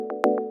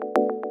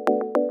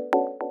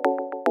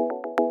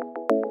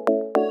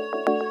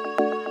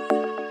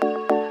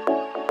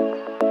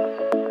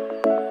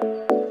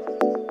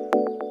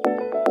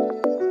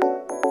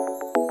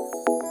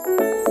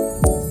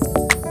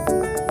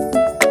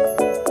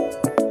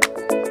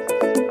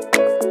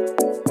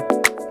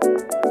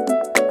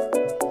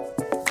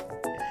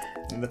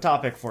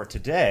topic for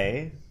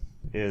today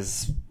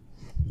is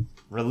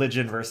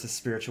religion versus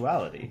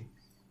spirituality.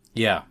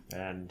 Yeah.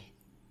 And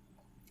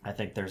I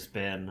think there's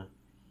been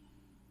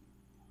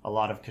a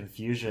lot of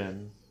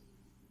confusion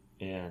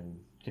in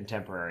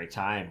contemporary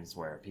times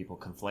where people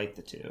conflate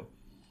the two.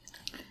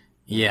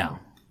 Yeah.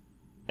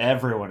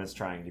 Everyone is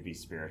trying to be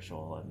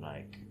spiritual, and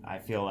I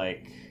feel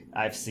like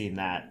I've seen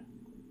that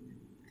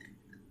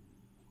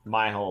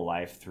my whole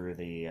life through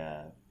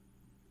the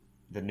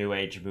New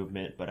Age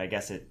movement, but I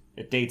guess it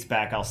dates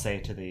back, I'll say,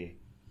 to the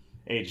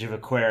age of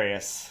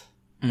Aquarius,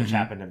 which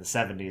happened in the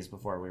 70s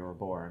before we were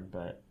born.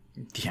 But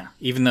yeah,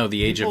 even though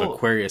the age of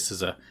Aquarius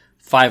is a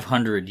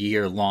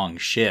 500-year long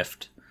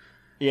shift.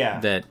 Yeah,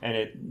 that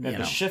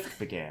the shift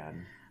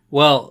began.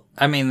 Well,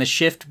 I mean, the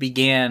shift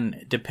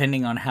began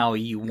depending on how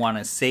you want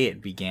to say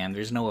it began.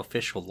 There's no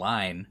official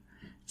line,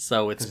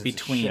 so it's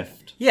between. A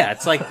shift. Yeah,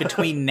 it's like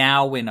between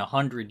now and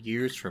 100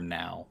 years from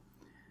now,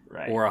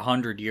 right? Or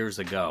 100 years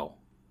ago.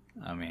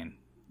 I mean,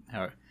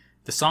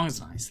 the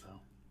song's nice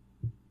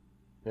though.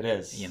 It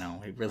is. You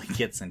know, it really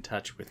gets in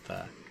touch with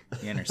the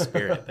inner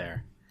spirit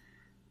there.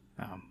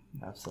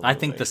 Absolutely. I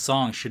think the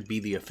song should be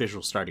the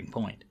official starting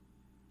point.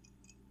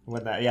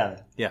 When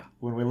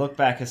when we look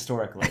back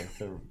historically,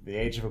 the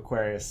Age of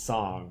Aquarius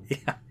song.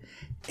 Yeah,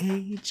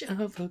 Age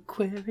of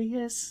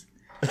Aquarius.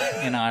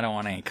 I don't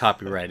want any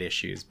copyright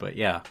issues, but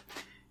yeah,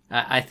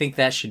 I think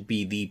that should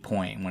be the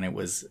point when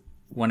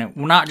it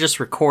not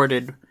just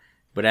recorded,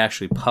 but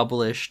actually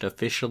published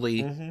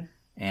officially,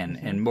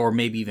 and more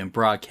maybe even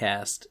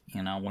broadcast.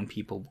 When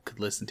people could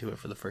listen to it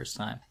for the first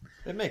time.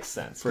 It makes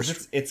sense.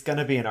 It's going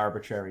to be an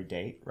arbitrary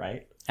date,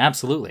 right?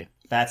 Absolutely.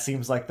 That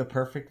seems like the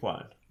perfect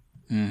one.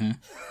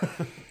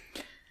 Mm-hmm.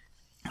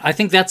 I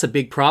think that's a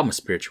big problem with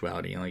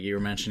spirituality. Like you were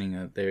mentioning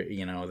that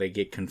they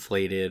get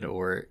conflated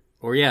or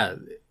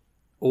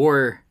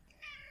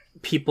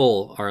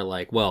people are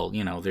like, well,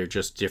 they're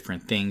just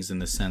different things in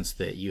the sense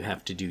that you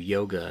have to do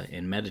yoga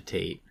and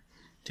meditate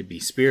to be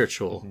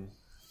spiritual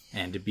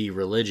and to be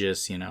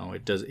religious.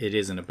 It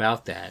isn't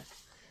about that.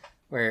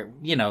 Where,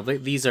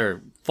 these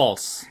are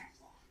false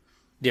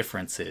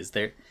differences.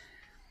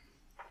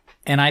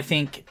 And I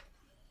think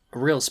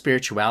real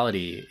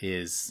spirituality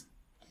is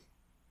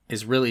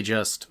really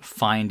just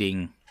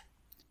finding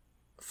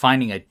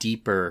a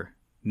deeper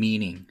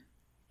meaning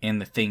in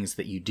the things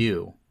that you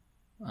do,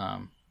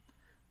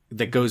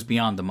 that goes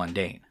beyond the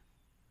mundane,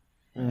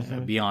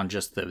 beyond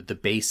just the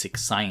basic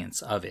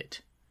science of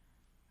it.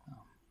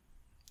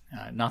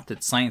 Not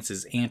that science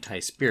is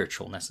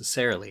anti-spiritual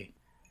necessarily.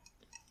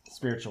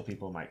 Spiritual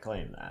people might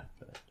claim that,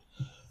 but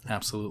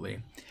absolutely.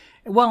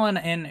 Well,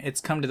 and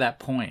it's come to that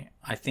point.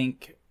 I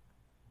think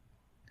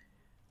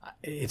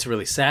it's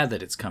really sad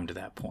that it's come to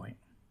that point.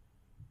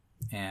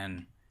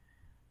 And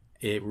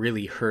it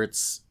really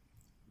hurts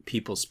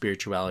people's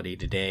spirituality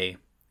today.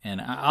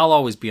 And I'll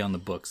always be on the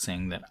book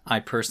saying that I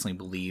personally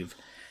believe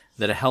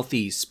that a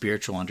healthy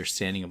spiritual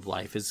understanding of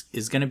life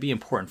is going to be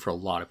important for a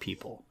lot of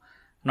people.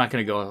 I'm not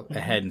going to go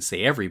ahead and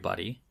say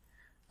everybody.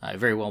 It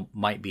very well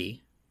might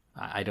be.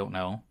 I don't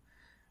know.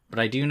 But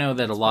I do know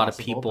that a lot of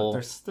people.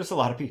 There's a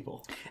lot of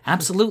people.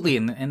 Absolutely,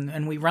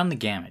 and we run the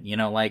gamut.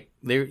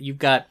 You've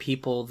got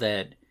people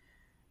that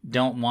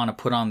don't want to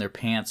put on their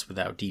pants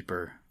without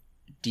deeper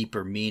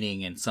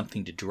meaning and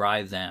something to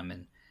drive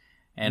them,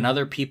 and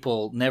other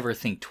people never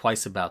think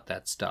twice about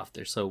that stuff.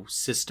 They're so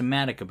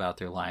systematic about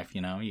their life.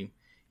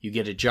 You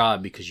get a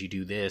job because you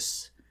do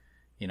this.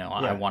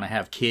 I want to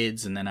have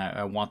kids, and then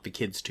I want the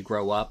kids to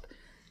grow up,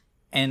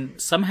 and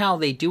somehow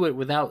they do it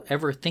without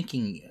ever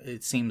thinking.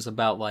 It seems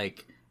about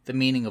like the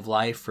meaning of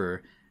life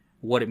or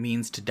what it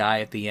means to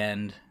die at the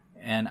end.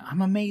 And I'm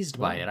amazed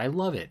by it. I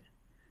love it.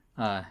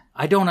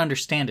 I don't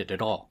understand it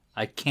at all.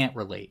 I can't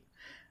relate.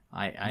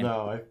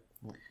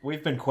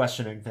 We've been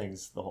questioning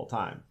things the whole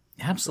time.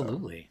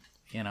 Absolutely.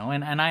 So.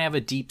 And I have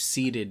a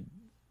deep-seated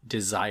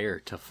desire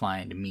to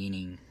find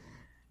meaning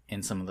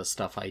in some of the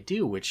stuff I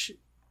do, which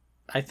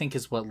I think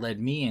is what led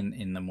me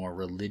in the more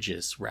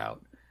religious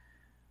route.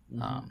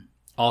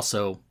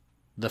 Also,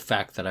 the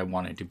fact that I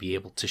wanted to be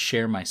able to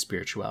share my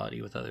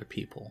spirituality with other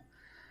people.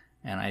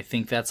 And I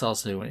think that's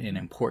also an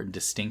important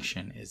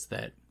distinction, is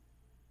that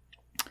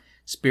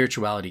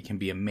spirituality can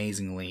be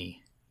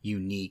amazingly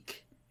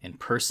unique and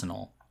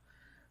personal,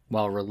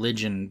 while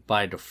religion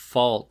by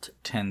default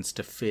tends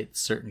to fit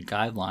certain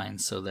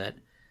guidelines so that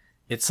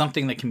it's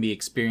something that can be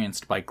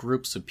experienced by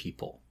groups of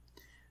people.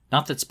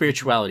 Not that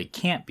spirituality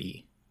can't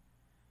be,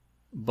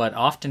 but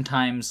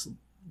oftentimes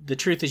the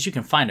truth is you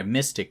can find a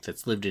mystic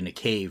that's lived in a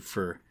cave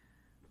for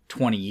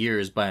 20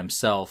 years by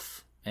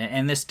himself,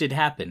 and this did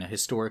happen.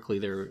 Historically,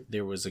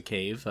 there was a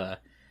cave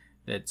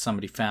that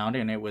somebody found,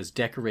 and it was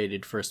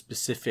decorated for a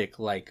specific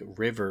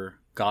river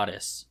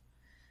goddess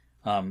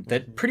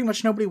that pretty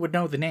much nobody would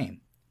know the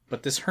name.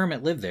 But this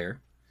hermit lived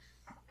there,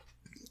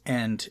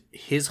 and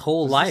his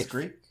whole life.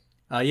 Greek?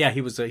 Yeah,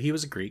 he was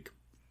a Greek.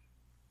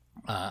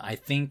 I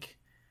think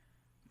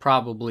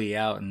probably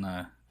out in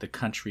the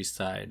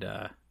countryside,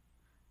 out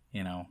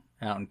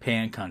in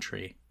Pan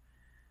country.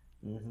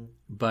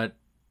 But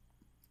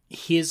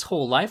his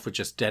whole life was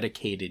just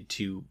dedicated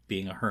to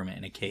being a hermit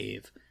in a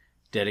cave,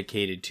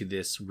 dedicated to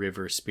this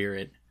river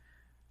spirit,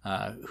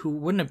 who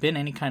wouldn't have been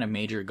any kind of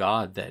major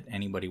god that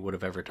anybody would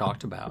have ever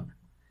talked about.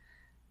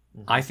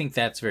 I think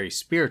that's very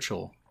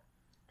spiritual,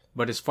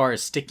 but as far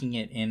as sticking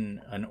it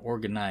in an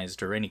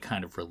organized or any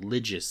kind of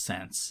religious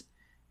sense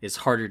is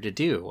harder to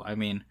do. I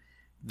mean,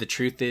 the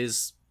truth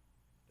is,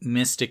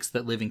 mystics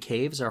that live in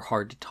caves are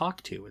hard to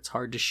talk to. It's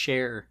hard to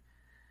share.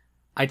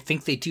 I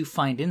think they do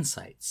find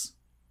insights,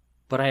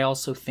 but I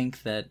also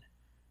think that...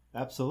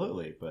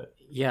 Absolutely, but...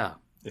 Yeah.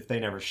 If they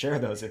never share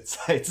those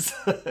insights...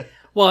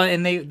 Well,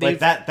 and they like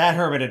that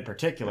hermit in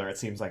particular, it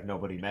seems like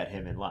nobody met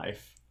him in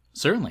life.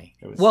 Certainly.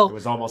 It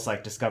was almost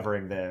like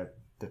discovering the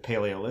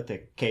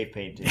Paleolithic cave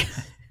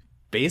paintings.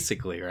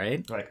 Basically,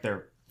 right? Like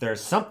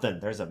there's something,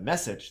 there's a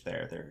message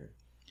there.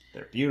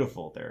 They're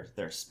beautiful,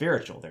 they're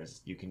spiritual.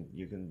 You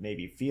can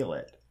maybe feel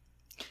it.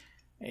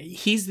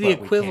 He's the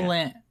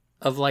equivalent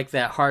of like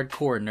that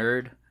hardcore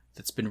nerd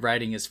that's been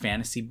writing his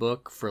fantasy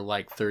book for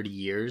like 30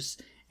 years,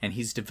 and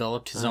he's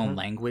developed his own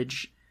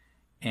language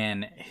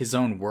and his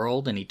own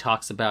world, and he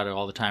talks about it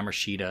all the time, or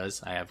she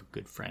does. I have a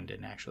good friend,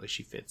 and actually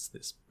she fits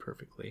this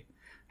perfectly,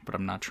 but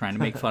I'm not trying to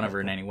make fun of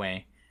her in any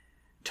way.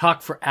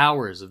 Talk for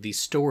hours of these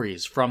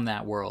stories from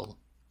that world.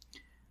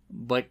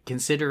 But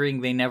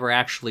considering they never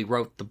actually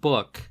wrote the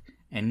book,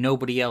 and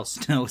nobody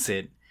else knows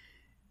it,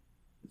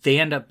 they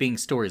end up being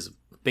stories of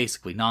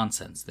basically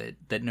nonsense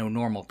that no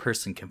normal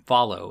person can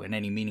follow in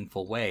any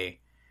meaningful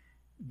way,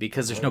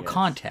 because there's no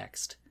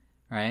context,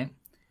 right?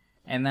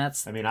 And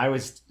that's... I mean, I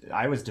was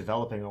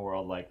developing a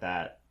world like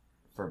that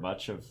for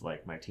much of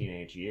like my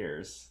teenage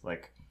years.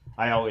 Like,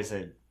 I always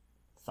had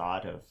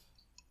thought of,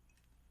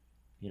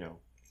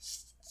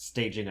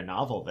 staging a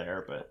novel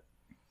there, but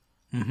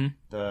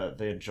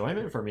the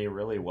enjoyment for me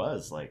really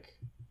was like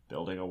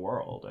building a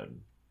world.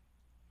 And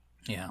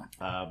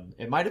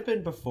it might have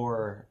been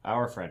before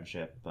our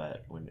friendship,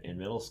 but when in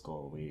middle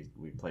school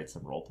we played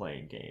some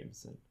role-playing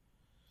games, and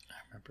I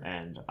remember.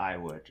 And I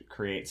would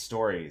create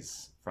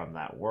stories from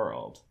that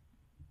world.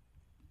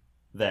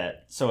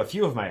 So a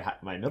few of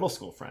my middle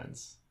school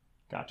friends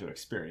got to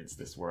experience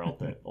this world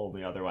that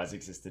only otherwise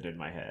existed in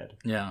my head.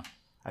 Yeah.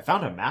 I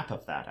found a map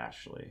of that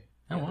actually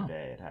the other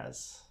day.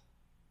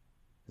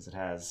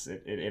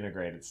 It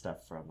integrated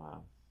stuff from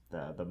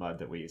the mud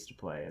that we used to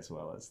play, as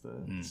well as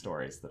the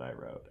stories that I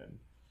wrote, and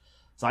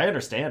so I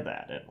understand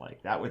that, and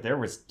like there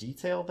was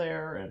detail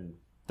there, and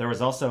there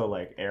was also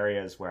like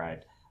areas where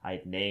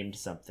I'd named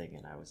something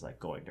and I was like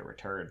going to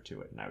return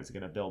to it, and I was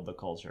going to build the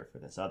culture for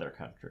this other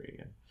country.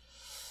 And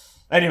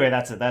anyway,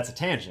 that's a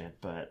tangent,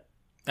 but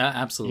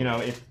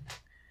absolutely,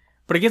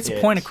 but it gets a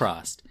point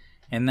across,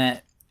 and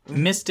that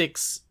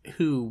mystics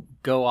who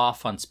go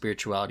off on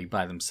spirituality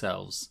by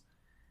themselves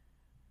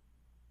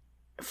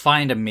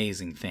find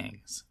amazing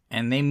things,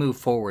 and they move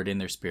forward in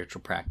their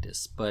spiritual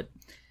practice. But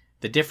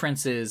the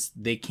difference is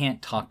they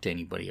can't talk to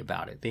anybody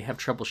about it. They have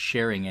trouble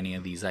sharing any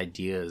of these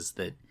ideas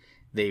that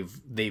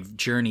they've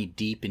journeyed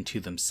deep into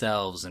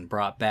themselves and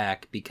brought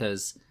back,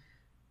 because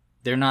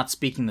they're not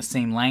speaking the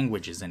same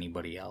language as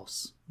anybody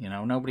else.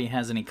 Nobody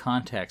has any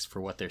context for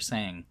what they're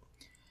saying.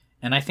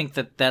 And I think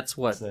that that's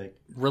what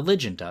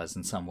religion does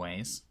in some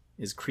ways,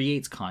 is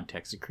creates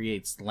context. It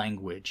creates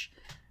language.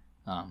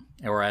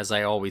 Or as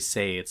I always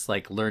say, it's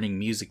like learning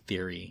music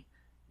theory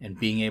and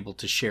being able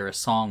to share a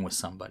song with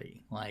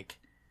somebody. Like,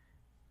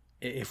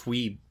 if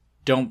we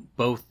don't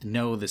both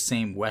know the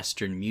same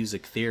Western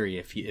music theory,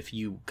 if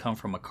you come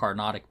from a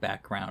Carnatic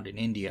background in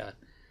India,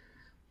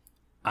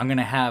 I'm going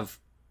to have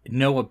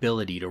no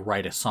ability to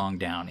write a song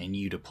down and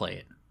you to play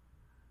it.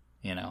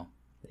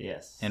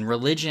 Yes. And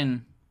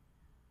religion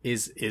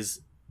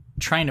is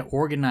trying to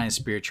organize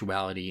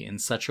spirituality in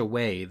such a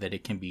way that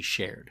it can be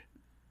shared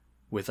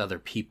with other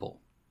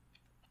people.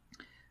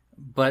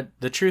 But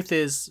the truth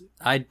is,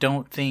 I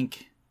don't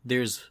think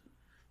there's,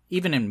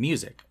 even in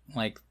music,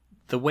 like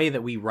the way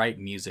that we write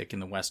music in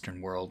the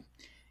Western world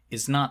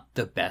is not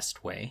the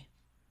best way.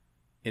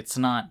 It's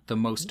not the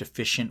most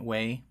efficient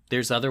way.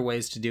 There's other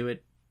ways to do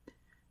it.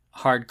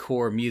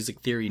 Hardcore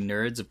music theory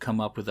nerds have come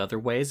up with other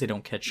ways. They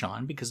don't catch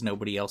on because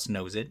nobody else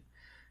knows it.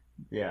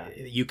 Yeah.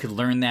 You could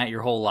learn that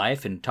your whole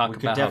life and talk about how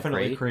great. We could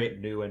definitely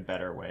create new and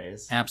better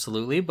ways.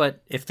 Absolutely,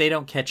 but if they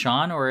don't catch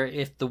on, or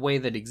if the way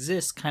that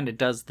exists kind of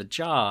does the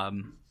job,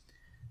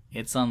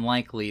 it's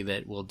unlikely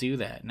that we'll do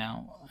that.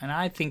 Now, and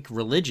I think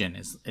religion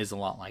is a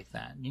lot like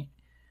that.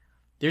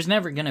 There's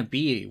never going to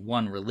be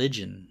one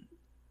religion,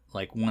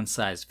 like one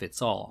size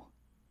fits all.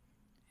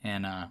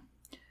 And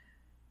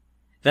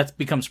that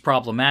becomes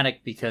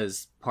problematic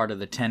because part of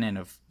the tenet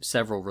of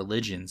several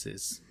religions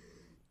is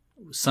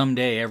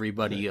someday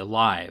everybody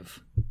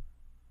alive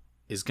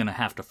is going to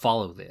have to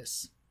follow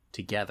this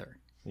together.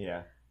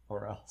 Yeah,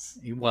 or else.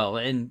 Well,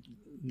 and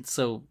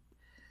so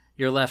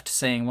you're left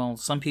saying, well,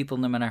 some people,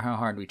 no matter how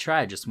hard we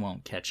try, just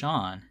won't catch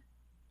on.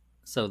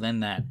 So then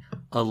that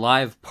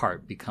alive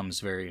part becomes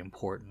very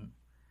important.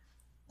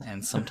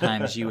 And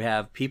sometimes you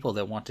have people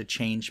that want to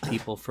change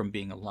people from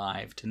being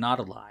alive to not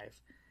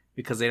alive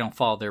because they don't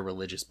follow their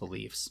religious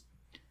beliefs.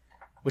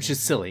 which is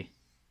silly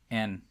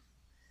and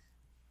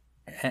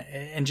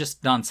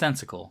just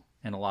nonsensical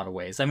in a lot of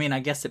ways. I mean, I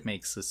guess it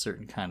makes a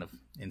certain kind of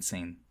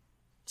insane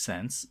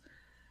sense,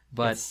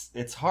 but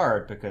it's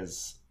hard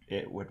because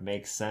it would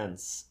make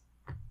sense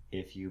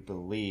if you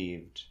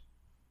believed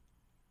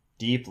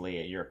deeply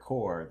at your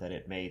core that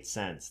it made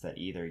sense that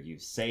either you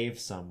save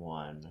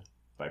someone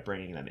by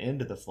bringing them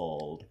into the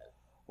fold,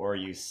 or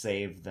you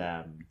save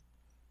them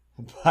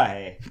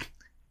by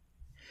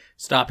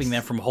stopping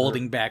them from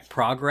holding back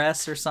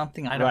progress or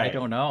something. I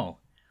don't know.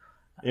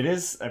 It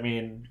is, I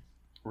mean,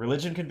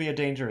 religion can be a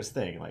dangerous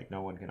thing. Like,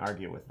 no one can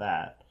argue with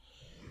that.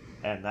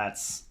 And I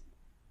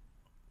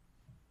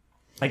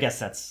guess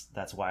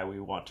that's why we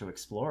want to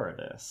explore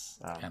this.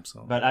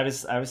 Absolutely. But I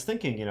was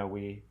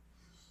thinking,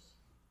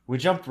 we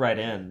jumped right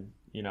in.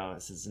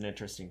 This is an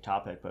interesting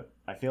topic, but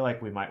I feel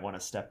like we might want to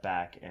step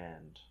back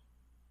and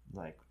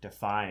like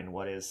define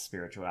what is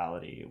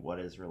spirituality, what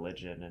is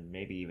religion, and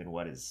maybe even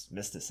what is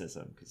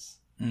mysticism. Because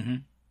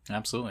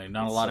absolutely,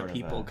 not a lot of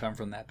people come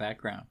from that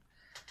background.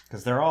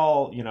 Because they're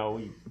all,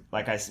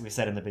 we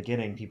said in the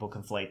beginning, people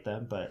conflate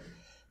them, but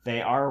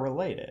they are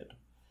related.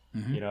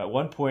 At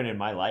one point in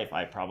my life,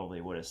 I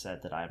probably would have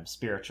said that I'm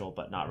spiritual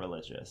but not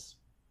religious.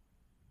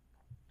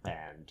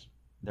 And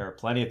there are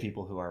plenty of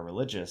people who are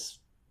religious,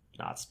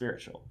 not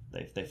spiritual.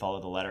 They follow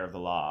the letter of the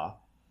law.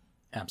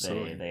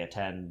 Absolutely. They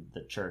attend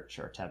the church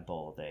or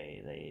temple.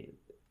 They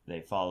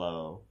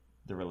follow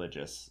the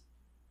religious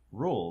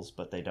rules,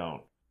 but they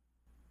don't.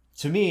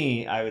 To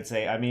me, I would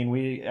say, I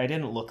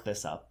didn't look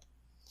this up,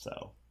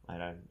 so I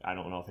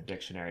don't know if a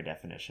dictionary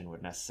definition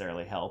would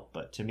necessarily help,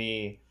 but to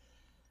me,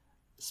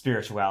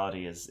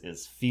 spirituality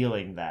is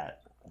feeling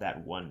that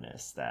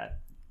oneness, that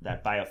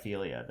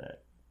biophilia,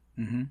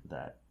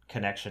 that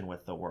connection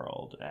with the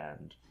world.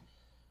 And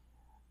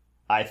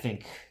I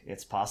think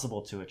it's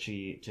possible to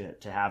achieve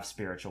to have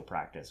spiritual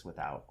practice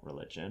without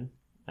religion,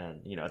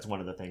 and it's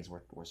one of the things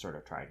we're sort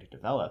of trying to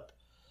develop.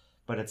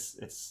 But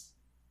it's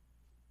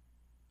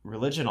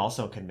religion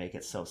also can make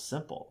it so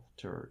simple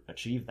to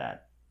achieve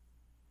that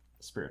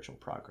spiritual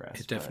progress.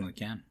 It definitely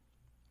can.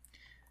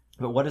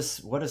 But what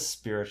is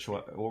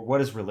spiritual, or what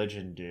does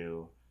religion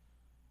do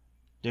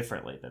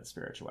differently than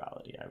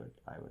spirituality?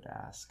 I would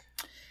ask.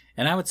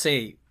 And I would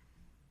say,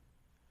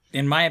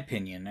 in my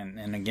opinion,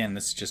 and again,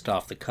 this is just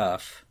off the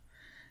cuff,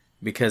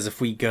 because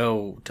if we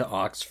go to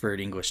Oxford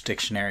English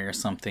Dictionary or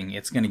something,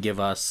 it's going to give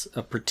us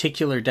a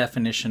particular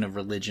definition of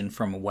religion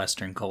from a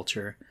Western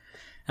culture.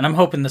 And I'm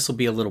hoping this will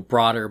be a little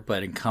broader,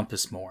 but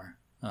encompass more,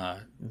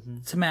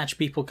 to match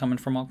people coming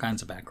from all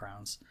kinds of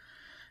backgrounds.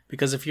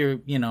 Because if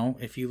you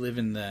live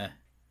in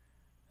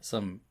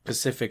some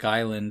Pacific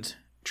Island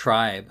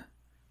tribe,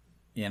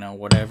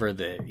 whatever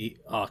the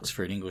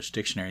Oxford English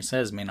Dictionary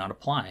says may not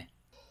apply.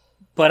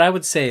 But I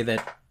would say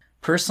that,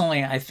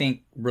 personally, I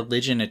think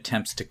religion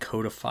attempts to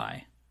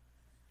codify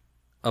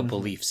a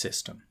belief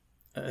system,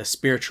 a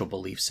spiritual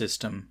belief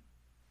system,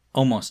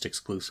 almost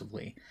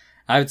exclusively.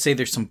 I would say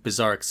there's some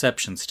bizarre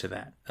exceptions to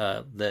that.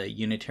 The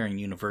Unitarian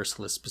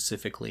Universalists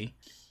specifically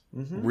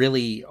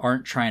really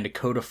aren't trying to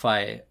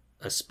codify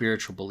a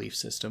spiritual belief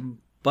system,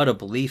 but a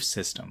belief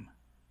system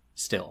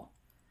still.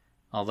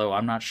 Although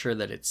I'm not sure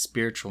that it's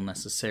spiritual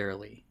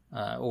necessarily,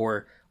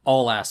 or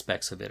all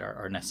aspects of it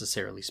are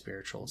necessarily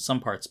spiritual.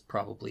 Some parts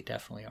probably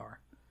definitely are.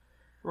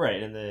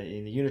 Right, in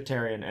the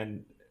Unitarian,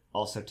 and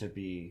also to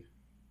be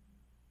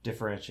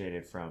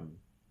differentiated from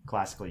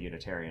classical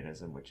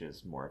Unitarianism, which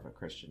is more of a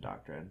Christian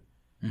doctrine,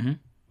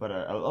 but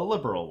a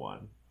liberal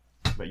one.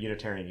 But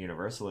Unitarian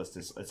Universalist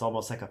it's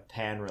almost like a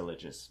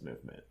pan-religious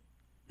movement.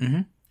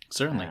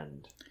 Certainly.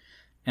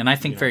 And I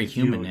think very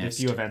humanist.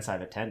 The few events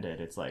I've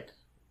attended, it's like,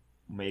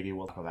 maybe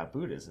we'll talk about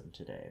Buddhism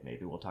today.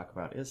 Maybe we'll talk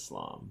about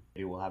Islam.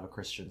 Maybe we'll have a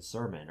Christian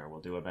sermon, or we'll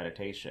do a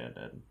meditation.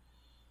 And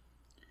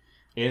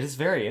it is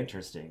very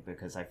interesting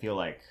because I feel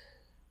like,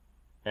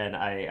 and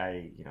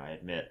I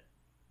admit,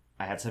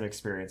 I had some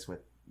experience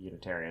with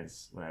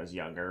Unitarians when I was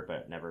younger,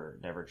 but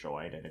never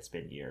joined, and it's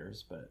been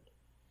years. But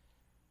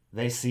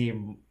they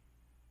seem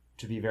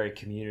to be very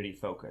community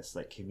focused,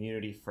 like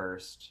community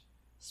first,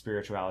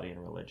 spirituality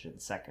and religion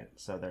second.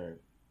 So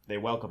they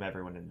welcome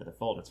everyone into the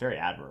fold. It's very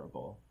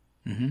admirable.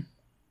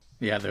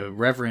 Yeah, the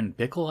Reverend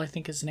Bickle, I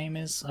think his name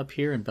is, up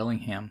here in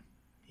Bellingham.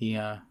 He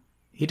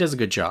does a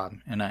good job,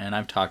 and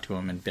I've talked to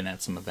him and been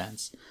at some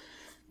events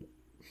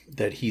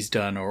that he's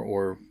done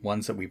or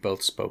ones that we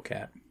both spoke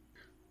at.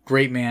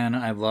 Great man.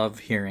 I love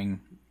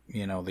hearing,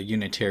 the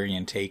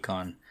Unitarian take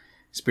on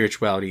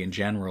spirituality in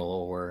general,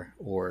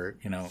 or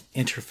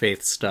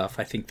interfaith stuff.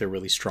 I think they're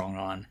really strong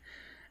on,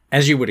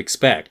 as you would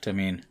expect. I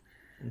mean,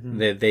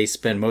 they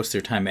spend most of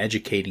their time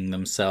educating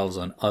themselves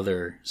on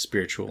other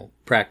spiritual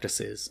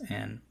practices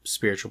and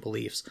spiritual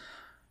beliefs,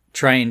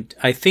 trying,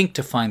 I think,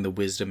 to find the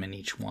wisdom in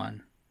each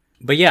one.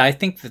 But yeah, I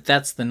think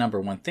that's the number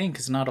one thing,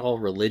 because not all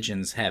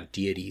religions have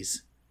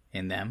deities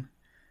in them.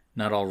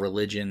 Not all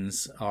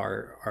religions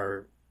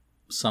are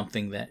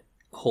something that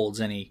holds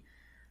any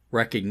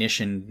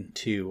recognition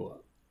to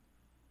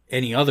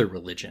any other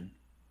religion,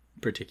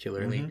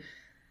 particularly.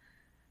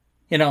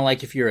 You know,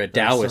 like if you're a Those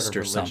Taoist sort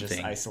of or religious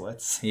something.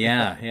 isolates.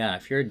 Yeah.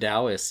 If you're a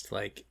Taoist,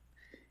 like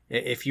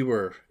if you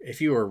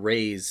were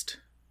raised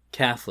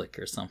Catholic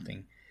or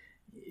something,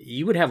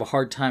 you would have a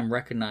hard time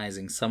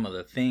recognizing some of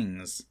the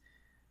things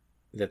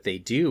that they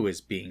do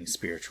as being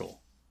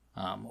spiritual.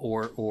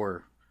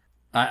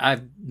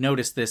 I've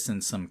noticed this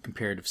in some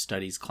comparative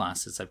studies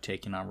classes I've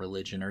taken on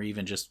religion, or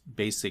even just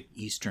basic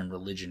Eastern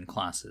religion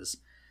classes,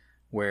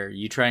 where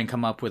you try and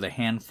come up with a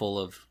handful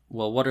of,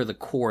 well, what are the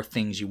core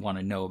things you want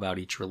to know about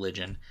each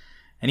religion?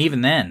 And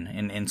even then,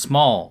 in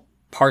small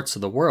parts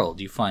of the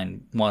world, you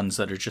find ones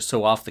that are just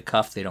so off the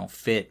cuff they don't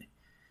fit.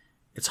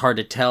 It's hard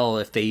to tell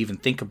if they even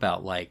think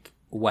about, like,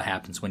 what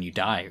happens when you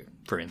die,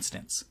 for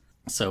instance.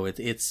 So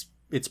it's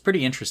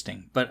pretty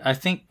interesting. But I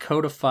think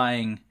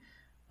codifying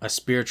a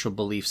spiritual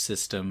belief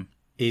system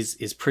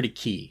is pretty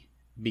key,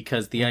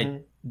 because the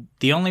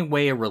only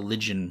way a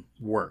religion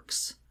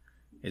works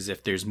is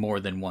if there's more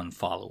than one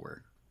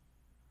follower.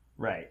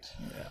 Right.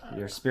 Yeah.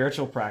 Your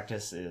spiritual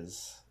practice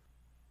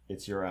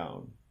it's your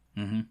own.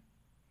 Mm-hmm.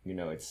 You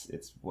know,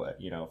 it's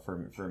what, you know,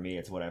 for me,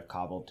 it's what I've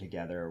cobbled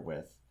together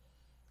with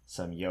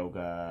some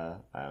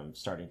yoga. I'm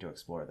starting to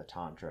explore the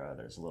Tantra.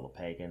 There's a little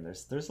pagan.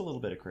 There's a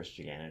little bit of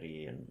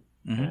Christianity,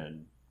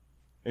 and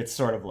it's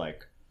sort of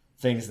like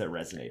things that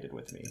resonated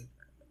with me.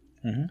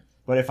 Mm-hmm.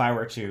 But if I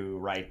were to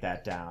write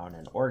that down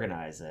and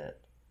organize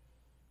it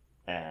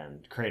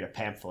and create a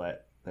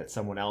pamphlet that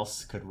someone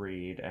else could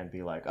read and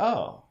be like,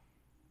 oh,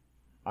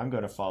 I'm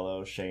going to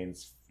follow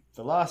Shane's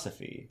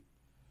philosophy,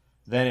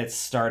 then it's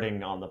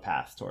starting on the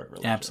path toward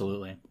religion.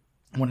 Absolutely.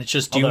 When it's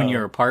just you in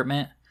your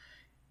apartment,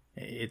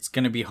 it's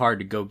going to be hard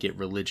to go get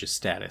religious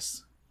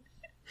status.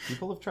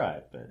 People have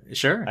tried, but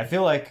sure. I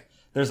feel like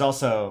there's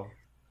also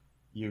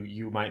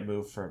you might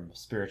move from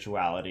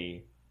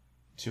spirituality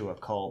to a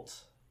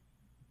cult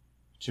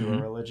to a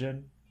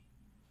religion.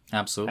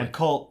 Absolutely. And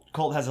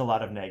cult has a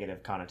lot of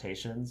negative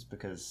connotations,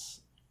 because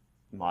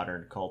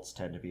modern cults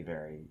tend to be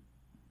very,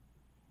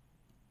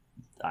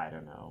 I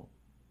don't know,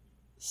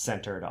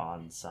 centered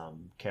on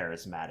some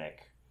charismatic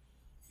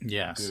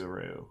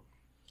guru.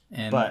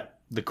 But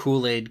the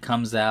Kool-Aid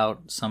comes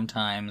out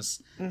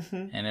sometimes,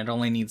 and it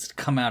only needs to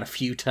come out a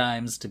few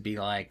times to be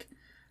like,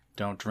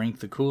 don't drink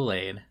the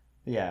Kool-Aid.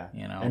 Yeah.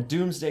 You know? And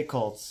doomsday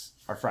cults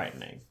are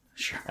frightening.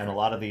 Sure. And a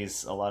lot of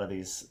these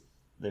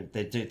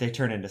they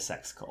turn into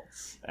sex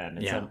cults.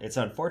 And it's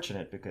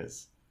unfortunate,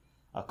 because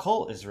a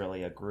cult is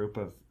really a group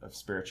of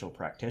spiritual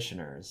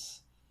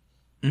practitioners.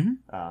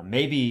 Mm-hmm.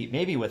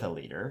 Maybe with a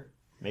leader,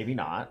 maybe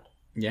not.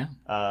 Yeah.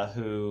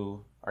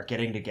 Who are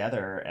getting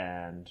together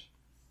and,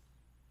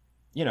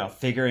 you know,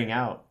 figuring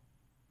out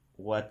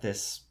what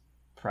this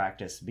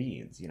practice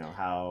means, you know,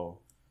 how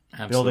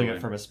building it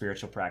from a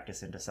spiritual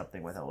practice into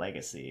something with a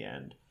legacy.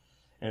 And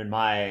in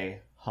my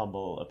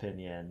humble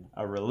opinion,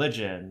 a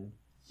religion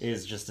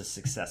is just a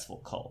successful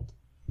cult.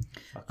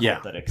 A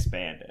cult that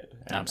expanded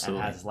and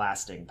has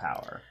lasting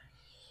power.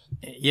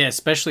 Yeah,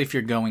 especially if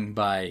you're going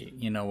by,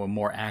 you know, a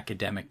more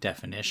academic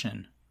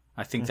definition.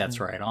 I think that's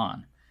right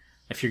on.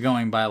 If you're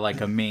going by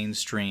like a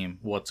mainstream,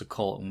 what's a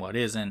cult and what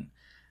isn't,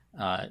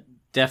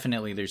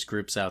 definitely there's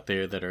groups out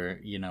there that are,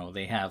 you know,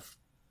 they have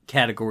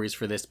categories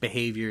for this,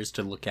 behaviors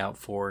to look out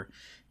for.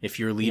 If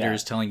your leader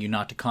is telling you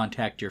not to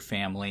contact your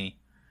family,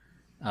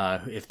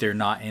 if they're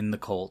not in the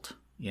cult,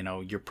 you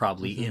know, you're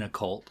probably in a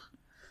cult.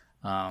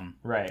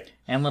 Right.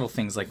 And little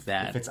things like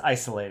that. If it's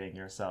isolating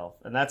yourself.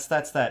 And that's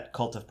that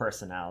cult of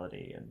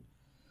personality. And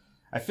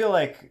I feel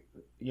like,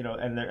 you know,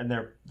 and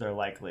there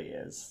likely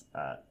is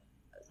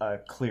a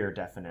clear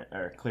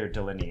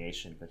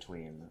delineation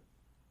between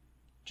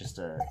just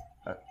a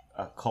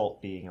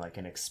cult being like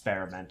an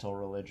experimental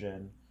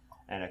religion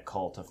and a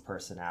cult of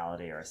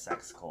personality, or a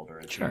sex cult, or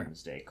a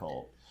doomsday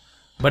cult.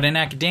 But in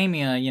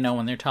academia, you know,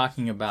 when they're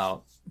talking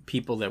about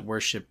people that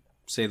worship,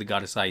 say, the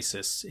goddess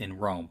Isis in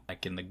Rome,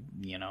 like in the,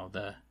 you know,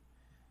 the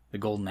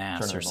golden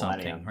ass or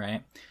something,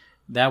 right?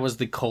 That was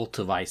the cult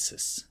of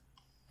Isis.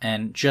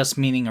 And just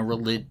meaning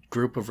a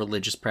group of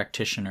religious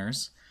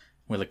practitioners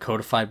with a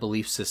codified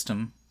belief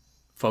system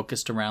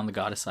focused around the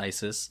goddess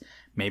Isis.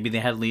 Maybe they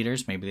had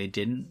leaders, maybe they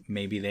didn't,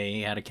 maybe they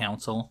had a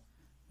council,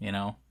 you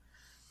know.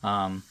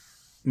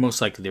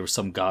 Most likely there was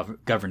some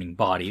governing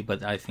body,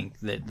 but I think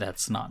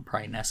that's not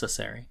probably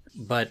necessary.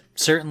 But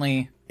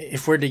certainly,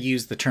 if we're to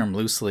use the term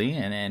loosely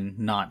and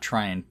not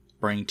try and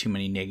bring too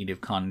many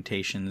negative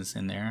connotations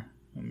in there,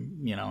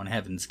 you know, in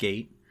Heaven's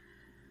Gate,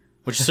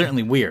 which is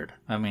certainly weird.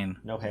 I mean,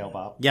 no hail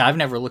Bob. Yeah, I've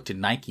never looked at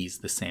Nikes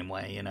the same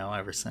way, you know,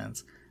 ever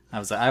since I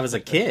was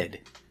a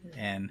kid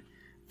and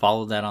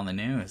followed that on the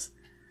news.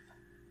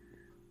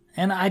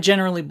 And I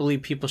generally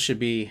believe people should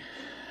be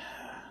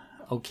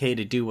okay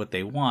to do what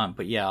they want,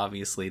 but yeah,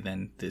 obviously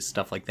then this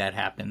stuff like that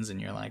happens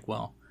and you're like,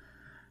 well,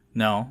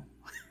 no,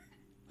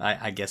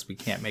 I guess we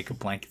can't make a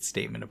blanket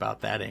statement about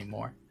that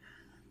anymore.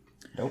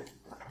 Nope.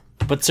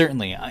 But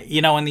certainly,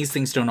 you know, and these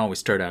things don't always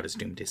start out as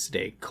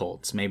doomsday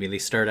cults. Maybe they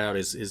start out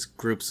as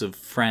groups of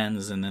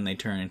friends, and then they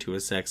turn into a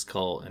sex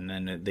cult, and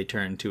then they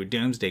turn into a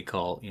doomsday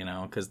cult, you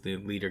know, because the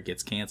leader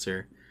gets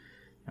cancer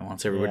and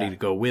wants everybody to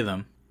go with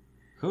him.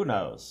 Who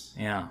knows?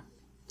 Yeah.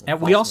 The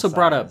And we false also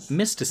brought up messiahs.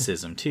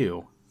 mysticism,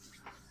 too.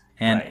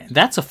 And Right.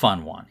 that's a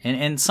fun one.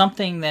 And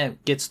something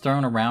that gets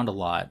thrown around a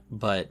lot,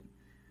 but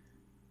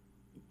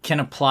can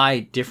apply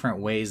different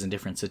ways in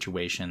different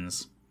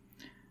situations.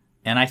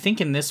 And I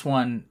think in this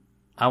one,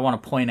 I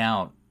want to point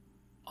out,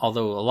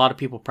 although a lot of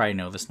people probably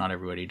know this, not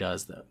everybody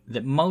does,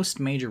 that most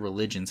major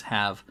religions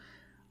have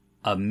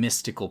a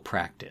mystical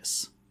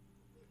practice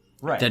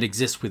Right. that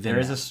exists within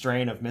There is them. a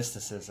strain of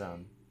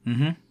mysticism.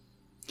 Mm-hmm.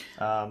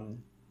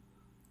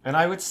 And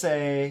I would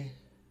say,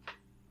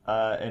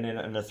 and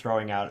in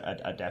throwing out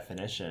a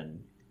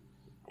definition,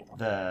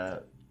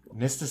 the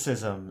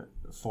mysticism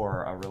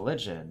for a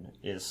religion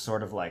is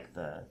sort of like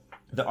the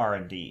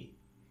R&D.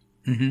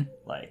 Mm-hmm.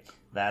 Like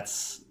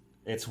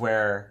it's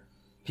where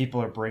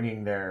people are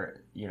bringing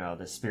their,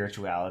 the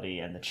spirituality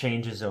and the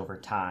changes over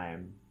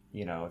time.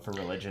 If a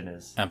religion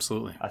is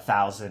Absolutely.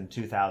 1,000,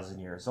 2,000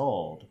 years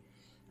old,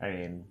 I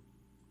mean,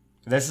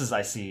 I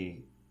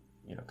see,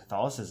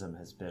 Catholicism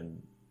has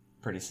been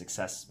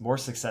more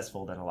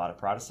successful than a lot of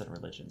Protestant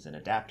religions in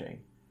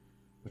adapting,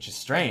 which is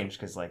strange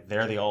because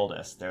they're the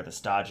oldest, they're the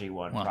stodgy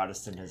one. Well,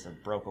 Protestantism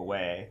broke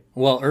away.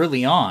 Well,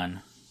 early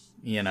on,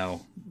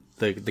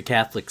 the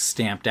Catholics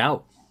stamped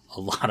out a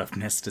lot of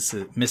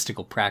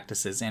mystical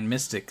practices and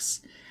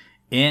mystics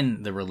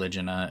in the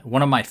religion.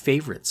 One of my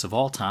favorites of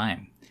all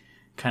time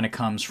kind of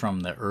comes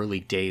from the early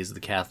days of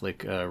the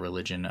Catholic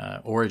religion,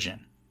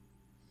 Origen.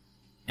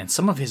 And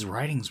some of his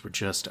writings were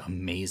just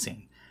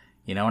amazing.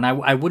 And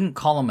I wouldn't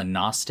call him a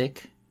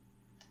Gnostic,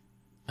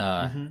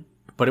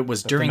 but it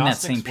was during the that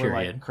Gnostics same period.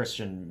 were like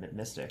Christian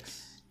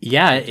mystics.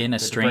 Yeah, in a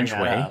to strange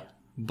bring that way. up.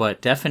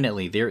 But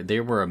definitely,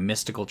 there were a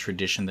mystical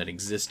tradition that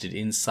existed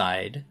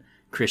inside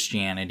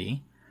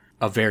Christianity.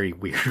 A very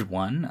weird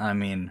one. I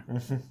mean,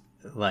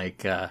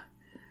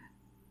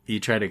 you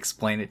try to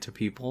explain it to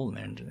people,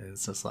 and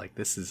it's just like,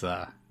 this is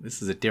a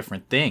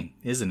different thing,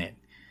 isn't it?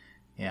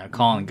 Yeah,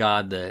 calling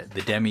God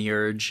the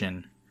demiurge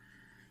and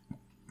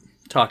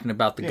talking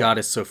about the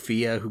goddess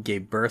Sophia who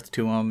gave birth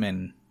to him,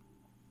 and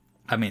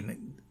I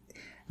mean,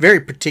 very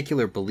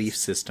particular belief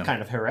system.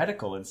 Kind of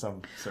heretical in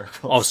some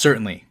circles. Oh,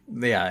 certainly.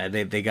 Yeah,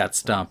 they got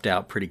stomped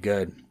out pretty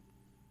good.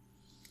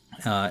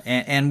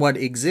 And what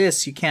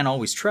exists, you can't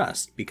always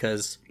trust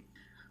because,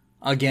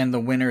 again, the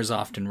winners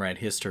often write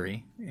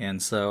history.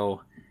 And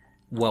so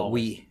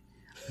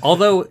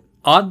although,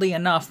 oddly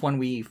enough, when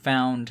we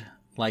found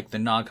like the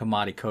Nag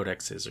Hammadi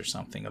codexes or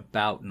something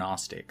about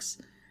Gnostics,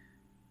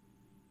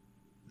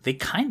 they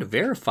kind of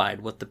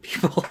verified what the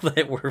people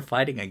that were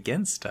fighting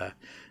against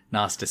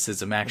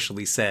Gnosticism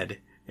actually said.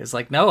 It's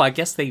like, no, I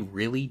guess they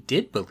really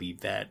did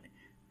believe that.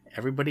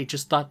 Everybody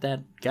just thought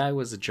that guy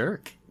was a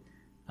jerk.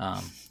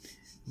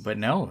 But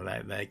no,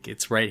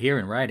 it's right here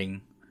in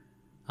writing.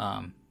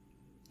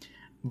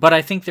 But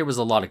I think there was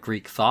a lot of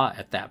Greek thought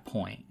at that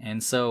point.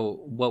 And so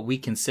what we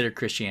consider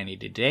Christianity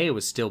today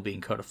was still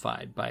being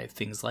codified by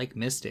things like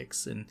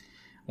mystics. And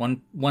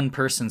one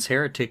person's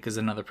heretic is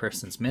another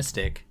person's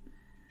mystic.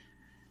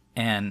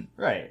 And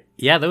right.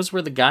 Yeah, those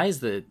were the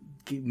guys,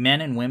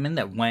 men and women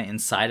that went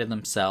inside of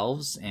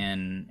themselves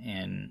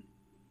and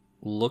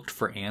looked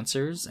for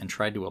answers and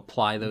tried to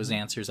apply those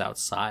answers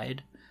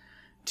outside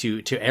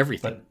to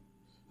everything.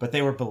 But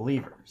they were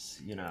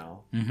believers,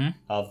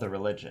 of the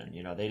religion.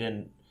 They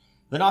didn't.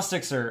 The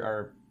Gnostics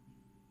they're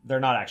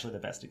not actually the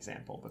best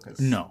example because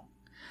no,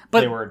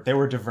 but they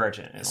were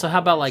divergent. So how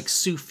about like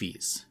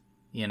Sufis?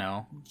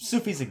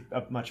 Sufis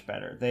are much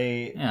better.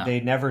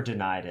 They never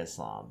denied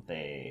Islam.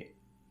 They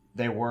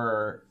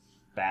were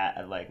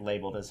bad,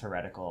 labeled as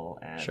heretical,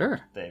 and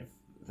sure.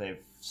 they've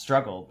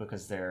struggled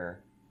because they're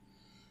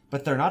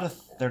not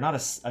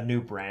a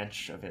new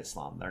branch of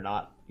Islam. They're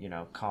not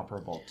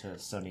comparable to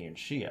Sunni and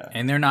Shia,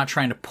 and they're not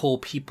trying to pull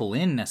people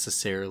in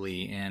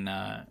necessarily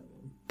and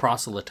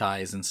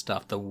proselytize and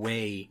stuff the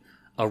way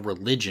a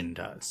religion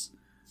does.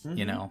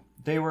 Mm-hmm.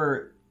 They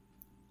were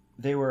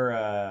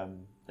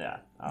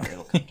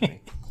it'll come to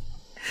me.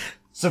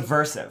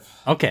 Subversive.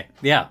 Okay,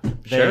 yeah,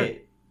 sure.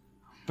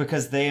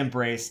 Because they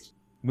embraced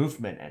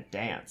movement and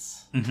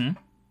dance.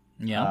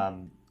 Mm-hmm. Yeah.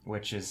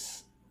 Which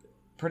is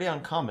pretty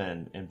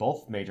uncommon in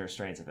both major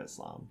strains of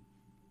Islam.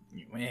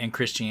 And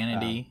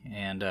Christianity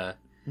and,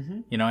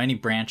 any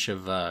branch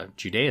of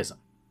Judaism,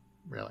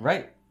 really.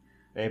 Right.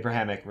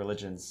 Abrahamic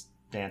religions,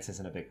 dance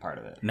isn't a big part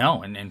of it.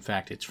 No, and in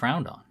fact, it's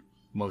frowned on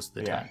most of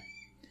the time.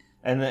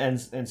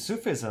 And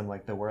Sufism,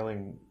 like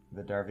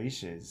the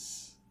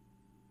dervishes,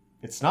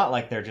 it's not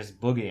like they're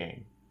just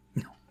boogieing.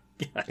 No.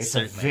 Yeah, it's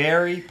certainly. a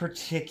very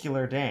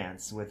particular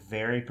dance with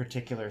very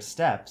particular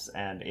steps,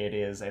 and it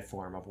is a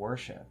form of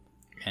worship.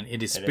 And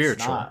it is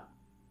spiritual.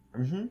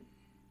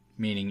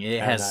 Meaning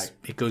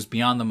it goes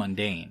beyond the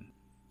mundane,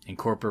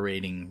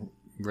 incorporating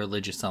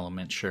religious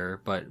elements,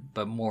 sure,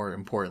 but more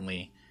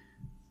importantly,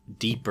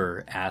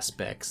 deeper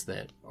aspects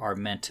that are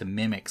meant to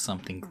mimic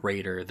something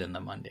greater than the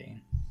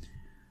mundane.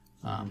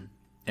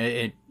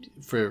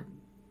 For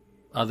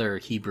other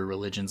Hebrew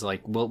religions,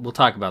 like we'll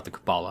talk about the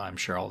Kabbalah, I'm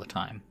sure, all the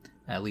time,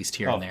 at least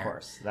here and there. Of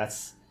course,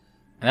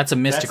 And that's a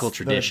mystical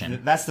tradition.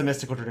 That's the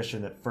mystical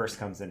tradition that first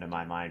comes into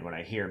my mind when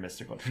I hear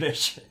mystical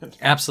tradition.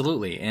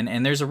 Absolutely.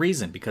 And there's a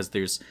reason, because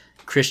there's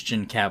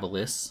Christian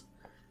Kabbalists,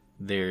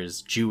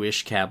 there's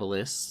Jewish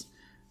Kabbalists,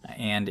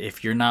 and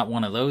if you're not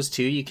one of those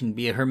two, you can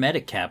be a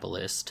Hermetic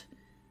Kabbalist,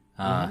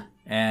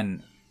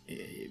 and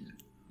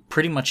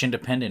pretty much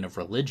independent of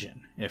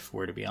religion, if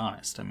we're to be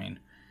honest. I mean,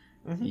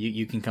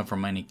 you can come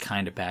from any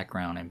kind of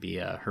background and be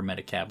a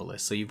Hermetic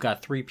Kabbalist. So you've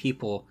got three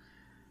people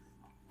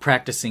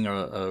practicing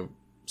a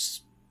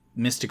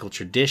mystical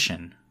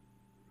tradition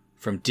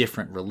from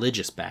different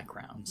religious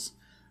backgrounds,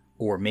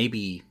 or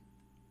maybe,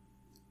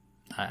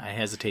 I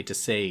hesitate to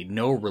say,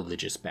 no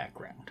religious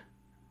background,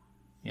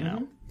 you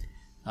know.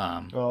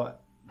 Well,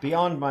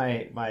 beyond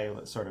my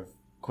sort of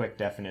quick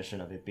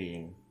definition of it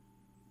being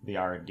the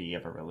R&D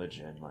of a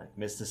religion, like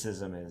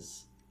mysticism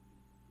is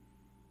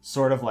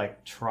sort of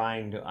like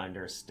trying to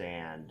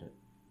understand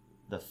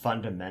the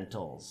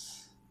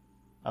fundamentals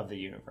of the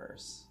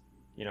universe,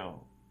 you know.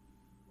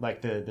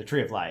 Like the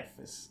tree of life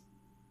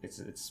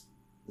it's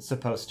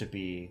supposed to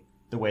be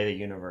the way the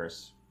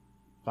universe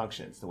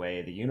functions, the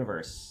way the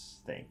universe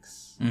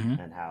thinks,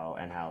 and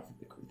how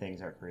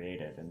things are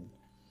created. And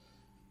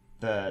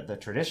the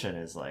tradition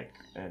is like,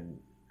 and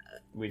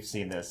we've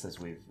seen this as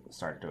we've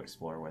started to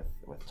explore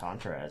with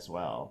Tantra as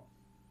well.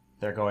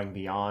 They're going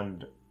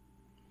beyond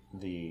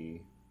the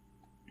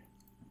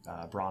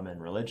Brahmin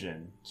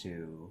religion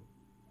to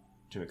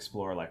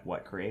explore like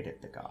what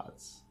created the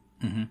gods.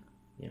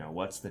 You know,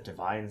 what's the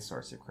divine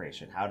source of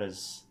creation? How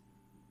does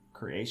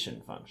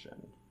creation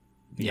function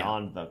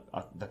beyond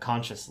the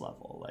conscious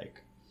level?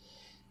 Like,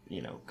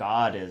 you know,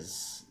 God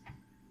is,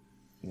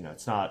 you know,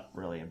 it's not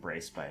really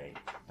embraced by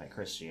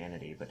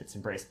Christianity, but it's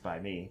embraced by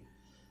me.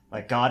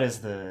 Like, God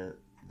is the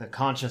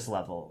conscious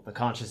level, the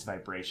conscious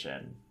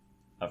vibration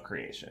of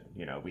creation.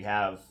 You know, we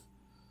have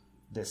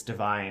this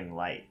divine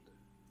light,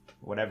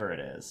 whatever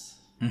it is,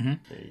 the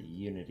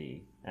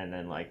unity, and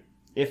then like,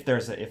 if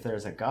there's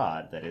a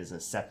God that is a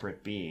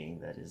separate being,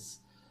 that is,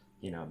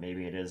 you know,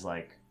 maybe it is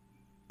like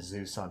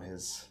Zeus on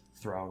his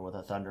throne with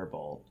a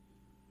thunderbolt,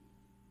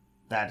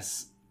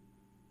 that's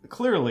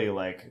clearly,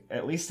 like,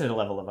 at least at a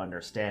level of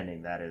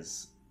understanding, that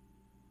is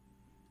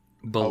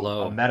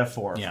below a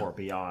metaphor for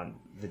beyond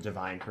the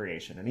divine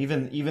creation. And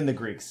even the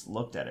Greeks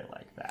looked at it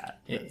like that.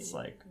 It's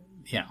like,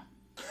 yeah.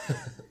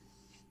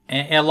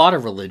 And a lot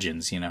of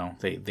religions, you know,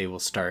 they will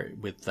start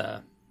with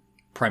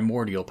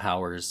primordial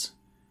powers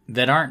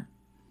that aren't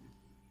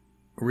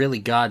really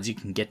gods you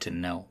can get to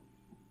know,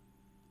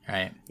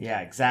 right? Yeah,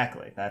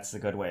 exactly. That's a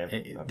good way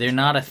of they're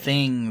not a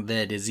thing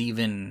that is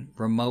even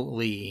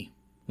remotely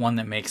one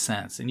that makes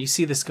sense. And you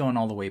see this going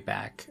all the way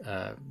back.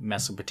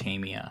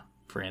 Mesopotamia,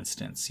 for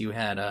instance, you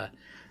had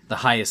the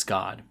highest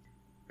god.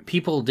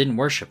 People didn't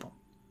worship him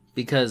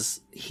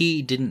because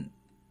he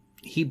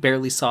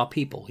barely saw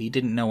people. He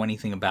didn't know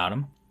anything about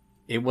him.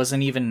 It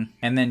wasn't even.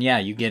 And then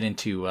you get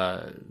into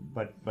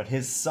but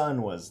his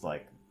son was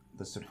like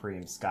the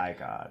supreme sky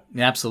god.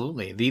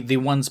 Absolutely. The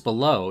ones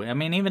below. I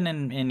mean, even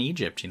in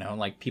Egypt, you know,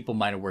 like, people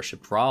might have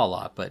worshipped Ra a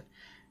lot, but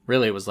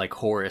really it was like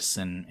Horus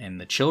and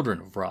the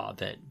children of Ra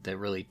that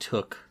really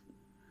took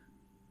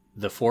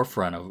the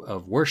forefront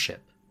of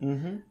worship.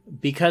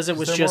 Because it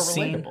was just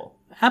seen.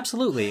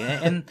 Absolutely.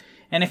 And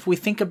if we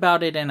think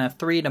about it in a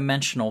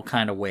three-dimensional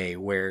kind of way,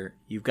 where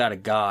you've got a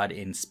god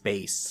in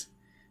space.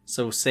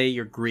 So say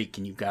you're Greek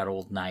and you've got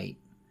Old Night,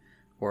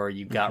 or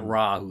you've got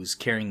Ra, who's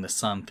carrying the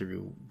sun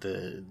through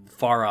the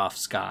far-off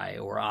sky,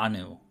 or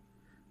Anu,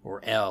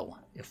 or El,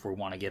 if we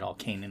want to get all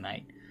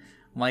Canaanite.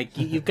 Like,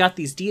 you've got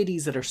these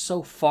deities that are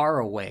so far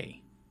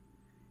away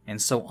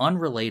and so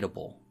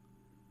unrelatable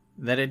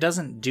that it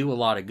doesn't do a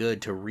lot of good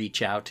to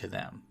reach out to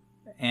them.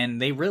 And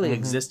they really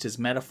exist as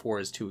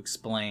metaphors to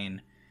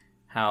explain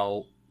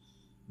how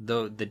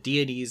the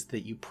deities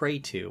that you pray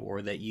to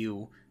or that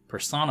you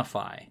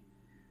personify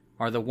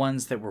are the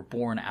ones that were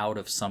born out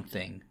of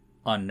something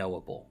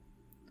unknowable.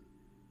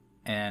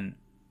 And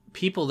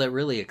people that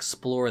really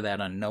explore that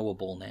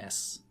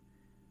unknowableness,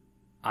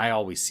 I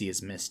always see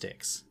as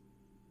mystics.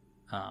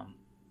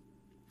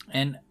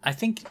 And I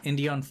think in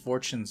Dion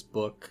Fortune's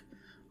book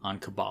on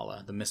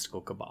Kabbalah, the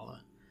mystical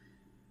Kabbalah,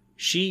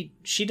 she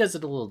does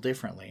it a little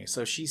differently.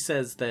 So she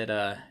says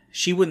that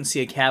she wouldn't see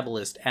a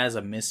Kabbalist as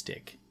a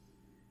mystic,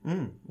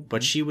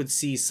 but she would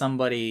see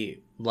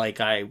somebody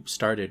like I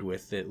started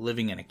with, that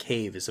living in a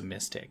cave is a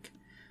mystic.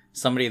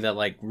 Somebody that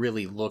like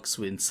really looks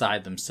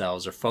inside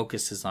themselves or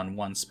focuses on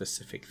one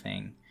specific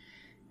thing.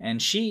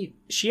 And she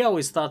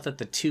always thought that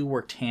the two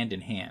worked hand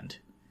in hand,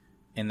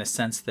 in the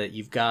sense that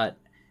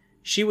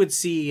she would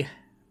see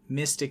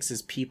mystics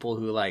as people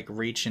who like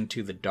reach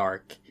into the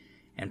dark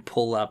and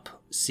pull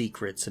up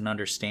secrets and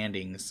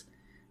understandings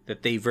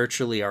that they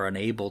virtually are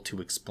unable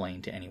to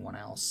explain to anyone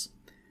else.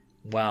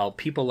 While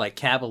people like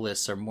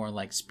Kabbalists are more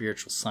like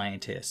spiritual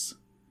scientists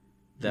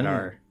that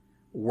are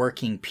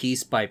working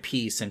piece by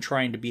piece and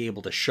trying to be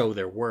able to show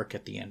their work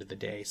at the end of the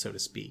day, so to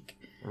speak.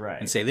 Right.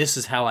 And say, this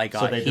is how I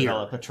got here. So they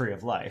develop a tree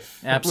of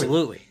life.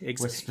 Absolutely.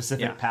 with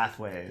specific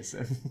pathways.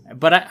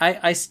 But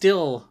I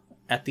still,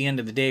 at the end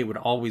of the day, would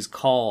always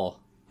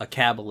call a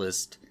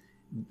Kabbalist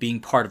being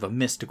part of a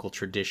mystical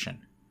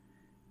tradition.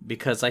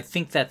 Because I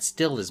think that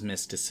still is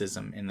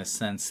mysticism in the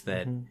sense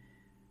that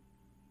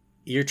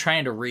you're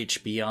trying to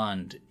reach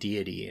beyond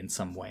deity in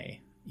some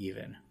way,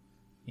 even.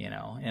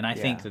 And I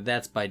think that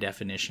that's by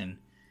definition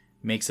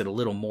makes it a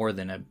little more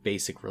than a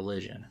basic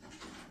religion.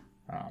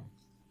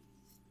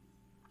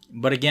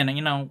 But again,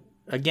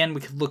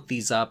 we could look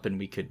these up and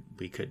we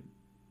could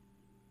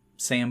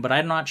say them, but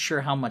I'm not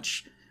sure how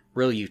much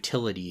real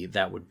utility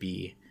that would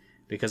be,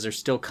 because they're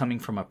still coming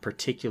from a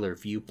particular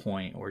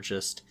viewpoint, or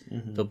just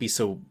they'll be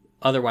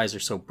otherwise they're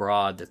so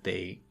broad that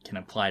they can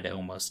apply to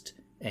almost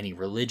any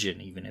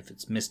religion, even if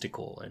it's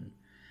mystical, and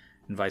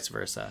vice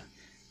versa.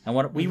 And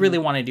what we really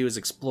want to do is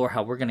explore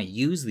how we're going to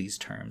use these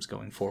terms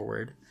going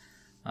forward.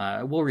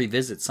 We'll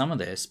revisit some of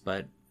this,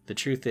 but the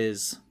truth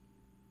is...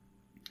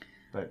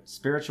 But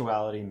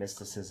spirituality,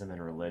 mysticism,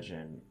 and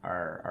religion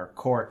are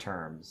core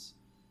terms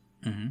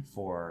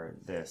for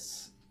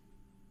this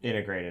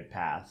integrated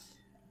path,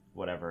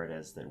 whatever it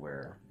is that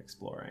we're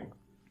exploring.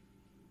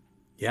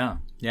 Yeah,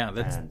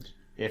 that's... And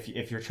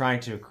if you're trying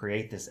to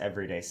create this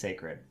everyday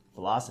sacred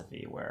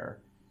philosophy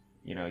where,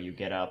 you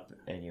get up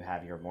and you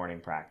have your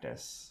morning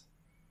practice,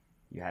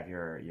 you have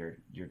your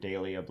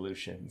daily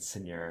ablutions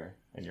and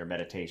your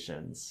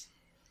meditations,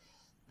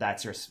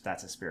 that's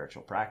a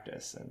spiritual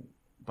practice,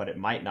 but it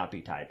might not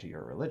be tied to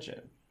your religion.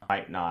 You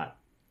might not,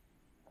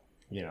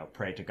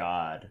 pray to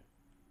God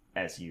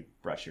as you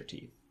brush your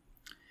teeth,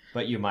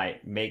 but you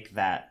might make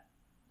that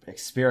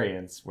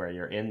experience where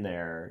you're in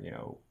there,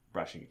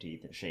 brushing your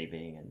teeth and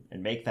shaving,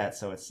 and make that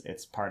so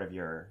it's part of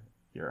your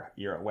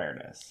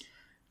awareness.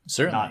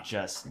 Certainly.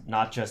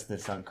 Not just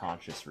this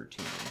unconscious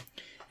routine.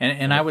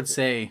 And I would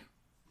say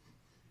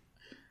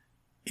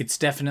it's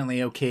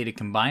definitely okay to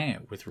combine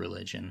it with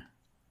religion.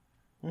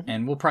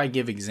 And we'll probably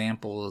give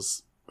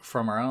examples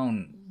from our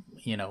own,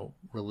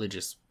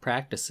 religious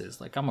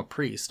practices. Like, I'm a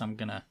priest. I'm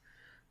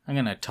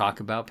gonna talk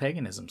about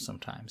paganism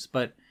sometimes.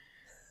 But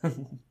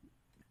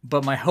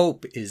my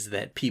hope is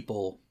that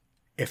people,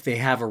 if they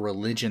have a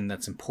religion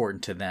that's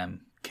important to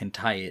them, can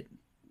tie it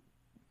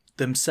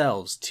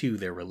themselves to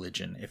their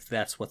religion, if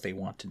that's what they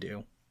want to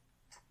do.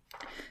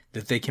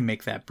 That they can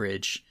make that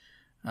bridge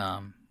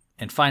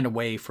and find a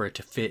way for it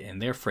to fit in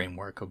their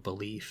framework of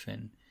belief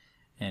and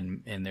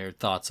their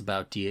thoughts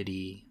about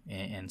deity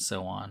and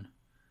so on.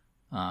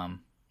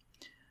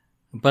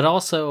 But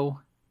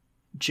also,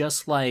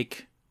 just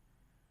like,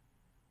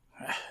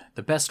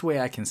 the best way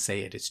I can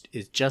say it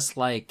is just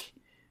like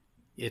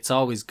it's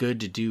always good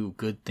to do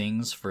good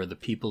things for the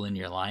people in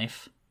your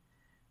life.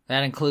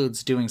 That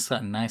includes doing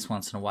something nice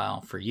once in a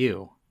while for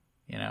you,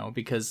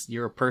 because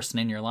you're a person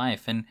in your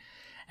life. And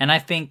I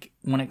think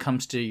when it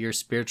comes to your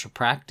spiritual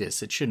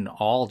practice, it shouldn't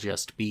all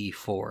just be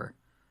for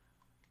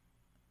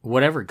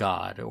whatever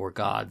god or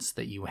gods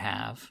that you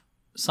have.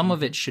 Some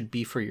of it should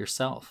be for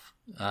yourself,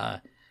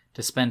 to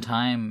spend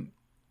time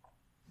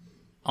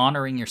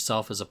honoring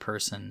yourself as a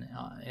person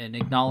and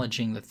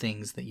acknowledging the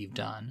things that you've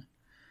done,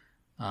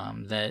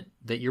 that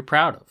you're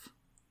proud of,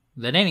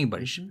 that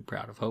anybody should be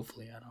proud of.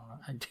 Hopefully, I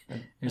don't know.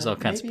 There's all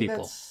kinds of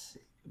people.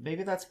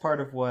 Maybe that's part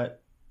of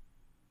what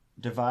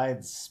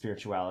divides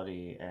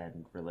spirituality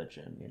and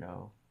religion.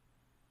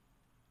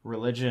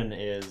 Religion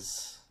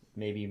is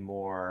maybe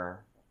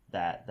more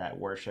that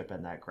worship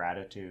and that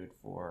gratitude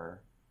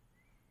for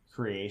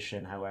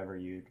creation, however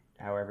you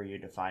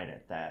define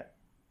it, that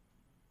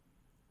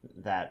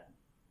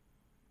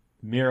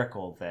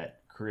miracle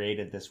that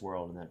created this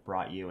world and that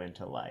brought you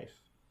into life.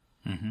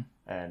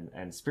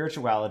 And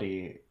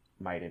spirituality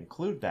might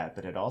include that,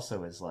 but it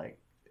also is like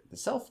the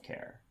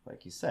self-care,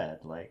 like you said.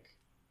 Like,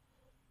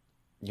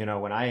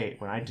 when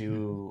I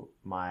do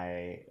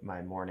my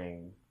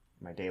morning,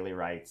 my daily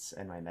rites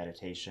and my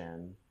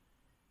meditation,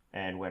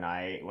 and when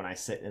I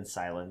sit in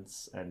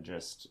silence and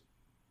just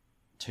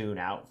tune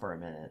out for a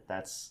minute,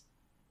 that's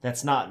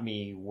not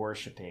me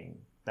worshiping.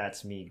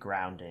 That's me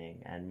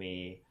grounding and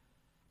me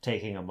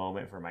taking a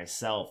moment for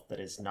myself that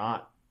is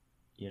not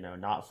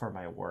for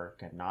my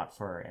work and not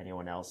for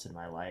anyone else in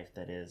my life,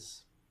 that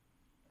is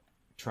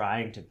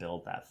trying to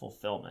build that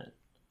fulfillment.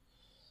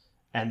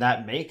 And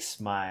that makes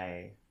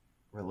my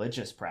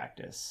religious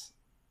practice,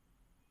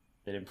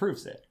 it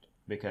improves it,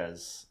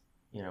 because,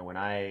 when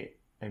I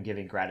am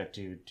giving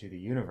gratitude to the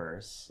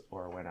universe,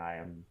 or when I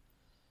am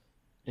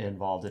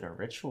involved in a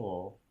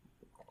ritual,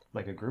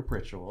 like a group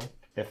ritual,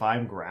 if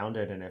I'm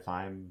grounded and if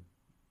I'm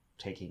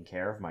taking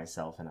care of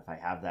myself and if I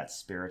have that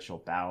spiritual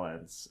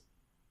balance,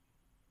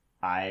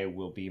 I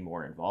will be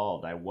more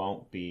involved. I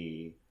won't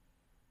be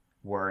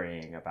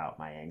worrying about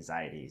my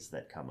anxieties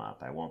that come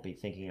up. I won't be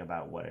thinking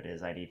about what it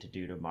is I need to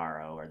do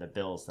tomorrow or the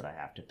bills that I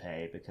have to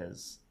pay,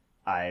 because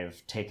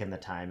I've taken the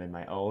time in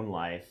my own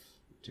life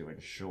to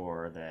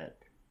ensure that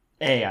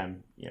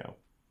I'm,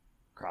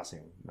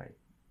 crossing my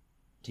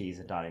T's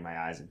and dotting my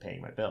I's and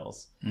paying my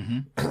bills,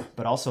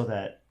 but also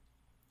that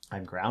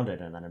I'm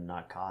grounded and that I'm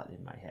not caught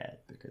in my head,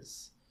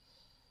 because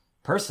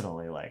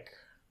personally, like,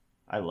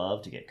 I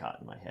love to get caught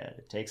in my head.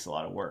 It takes a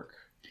lot of work.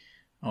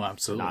 Oh, to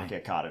absolutely. not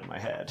get caught in my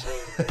head.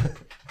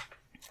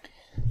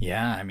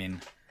 Yeah, I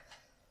mean,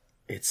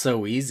 it's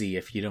so easy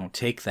if you don't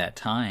take that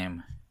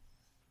time.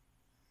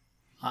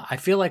 I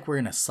feel like we're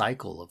in a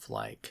cycle of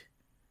like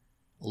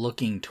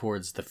looking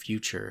towards the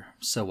future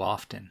so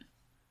often.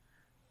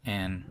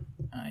 And,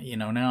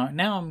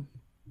 now I'm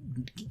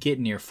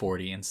getting near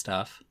 40 and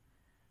stuff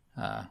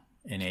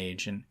in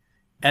age. And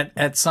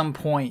at some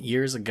point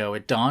years ago,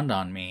 it dawned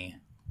on me.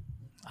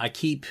 I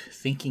keep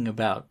thinking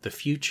about the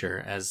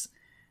future as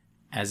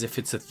if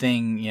it's a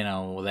thing,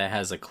 that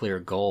has a clear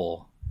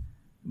goal.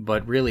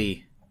 But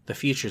really, the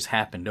future's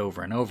happened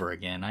over and over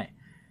again.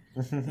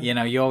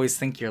 You always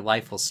think your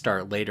life will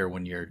start later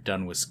when you're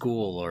done with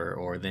school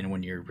or then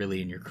when you're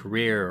really in your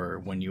career or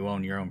when you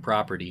own your own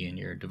property and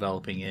you're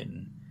developing it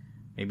and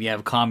maybe you have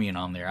a commune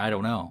on there. I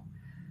don't know.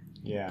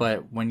 Yeah.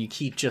 But when you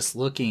keep just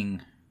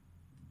looking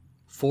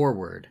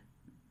forward,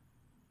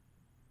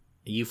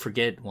 you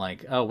forget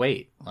like, oh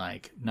wait,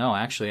 like no,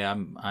 actually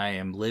I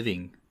am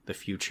living the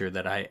future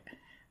that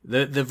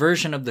the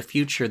version of the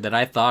future that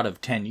I thought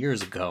of 10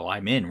 years ago,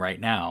 I'm in right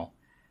now.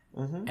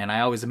 Mm-hmm. And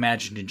I always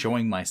imagined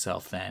enjoying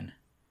myself then.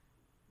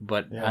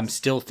 But Yes. I'm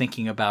still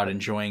thinking about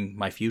enjoying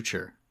my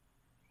future.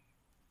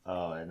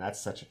 Oh, and that's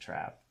such a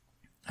trap.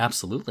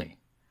 Absolutely.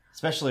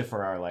 Especially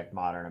for our like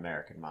modern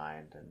American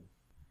mind. And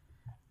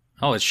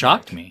Oh, it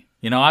shocked me.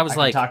 I was I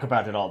like, can talk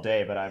about it all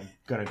day, but I'm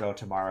gonna go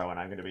tomorrow and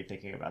I'm gonna be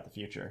thinking about the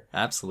future.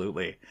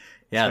 absolutely.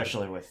 Yeah.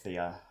 Especially with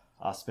the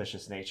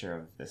auspicious nature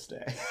of this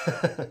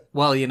day.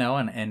 Well,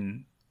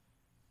 and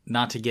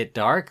not to get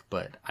dark,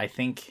 but I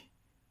think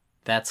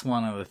that's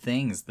one of the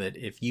things that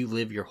if you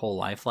live your whole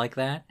life like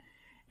that,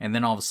 and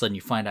then all of a sudden you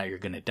find out you're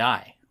going to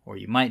die, or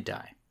you might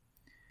die,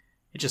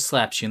 it just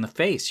slaps you in the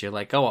face. You're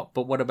like, oh,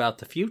 but what about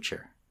the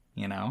future?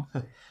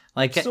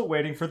 Like, I'm still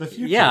waiting for the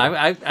future.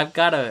 yeah, I've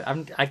got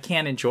to, I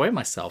can't enjoy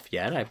myself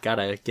yet. I've got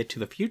to get to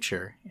the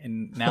future.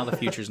 And now the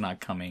future's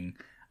not coming.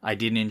 I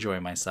didn't enjoy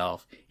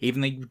myself.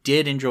 Even though you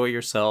did enjoy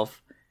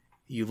yourself,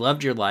 you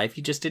loved your life,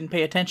 you just didn't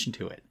pay attention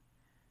to it.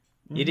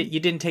 You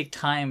didn't take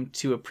time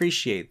to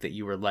appreciate that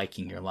you were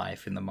liking your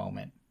life in the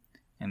moment.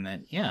 And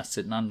that, yeah,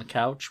 sitting on the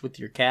couch with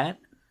your cat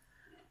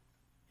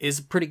is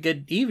a pretty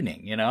good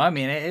evening, I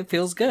mean, it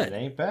feels good. It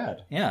ain't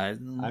bad. Yeah.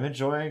 I'm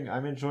enjoying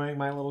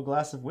my little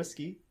glass of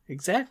whiskey.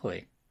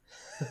 Exactly.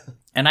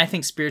 And I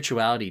think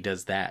spirituality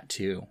does that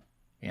too,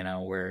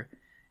 where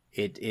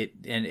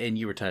and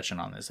you were touching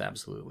on this,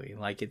 absolutely.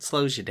 Like, it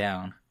slows you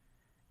down.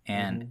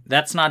 And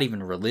that's not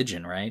even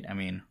religion, right? I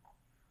mean,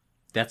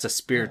 that's a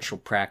spiritual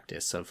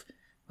practice of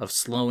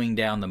slowing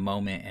down the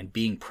moment and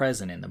being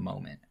present in the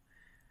moment.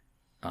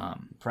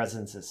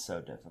 Presence is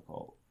so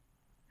difficult.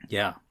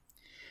 Yeah.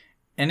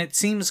 And it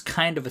seems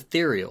kind of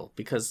ethereal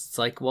because it's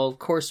like, well, of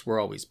course we're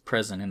always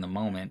present in the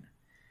moment.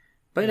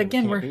 But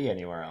again, we can't be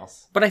anywhere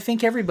else. But I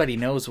think everybody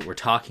knows what we're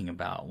talking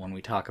about when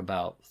we talk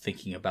about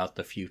thinking about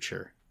the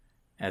future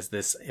as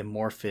this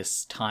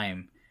amorphous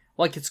time.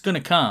 Like, it's going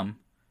to come,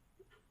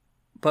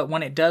 but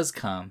when it does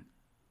come,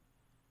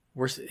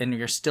 and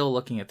you're still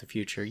looking at the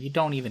future, you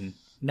don't even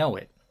know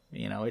it.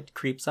 It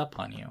creeps up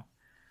on you.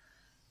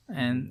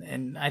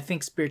 And I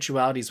think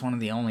spirituality is one of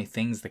the only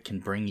things that can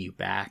bring you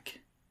back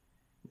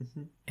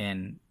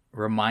and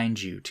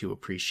remind you to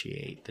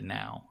appreciate the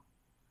now.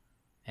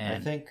 And I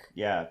think,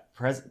 yeah,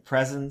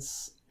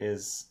 presence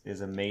is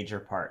a major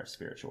part of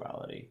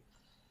spirituality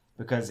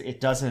because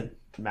it doesn't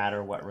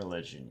matter what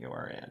religion you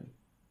are in,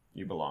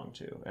 you belong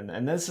to.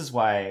 And this is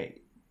why,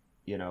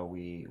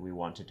 we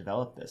want to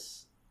develop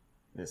this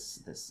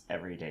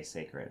everyday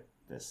sacred,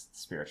 this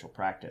spiritual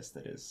practice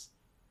that is,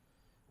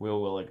 we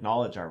will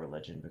acknowledge our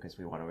religion because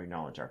we want to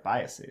acknowledge our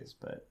biases,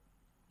 but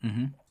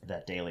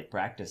that daily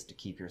practice to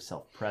keep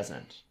yourself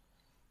present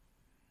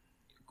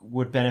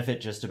would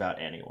benefit just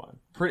about anyone.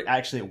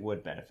 Actually, it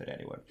would benefit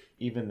anyone.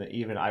 Even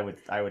I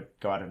would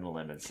go out on a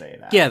limb and say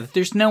that. Yeah,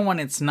 there's no one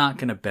it's not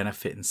going to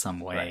benefit in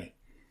some way.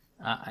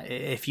 Right.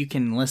 If you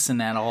can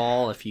listen at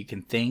all, if you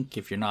can think,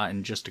 if you're not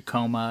in just a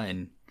coma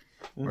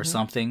or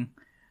something,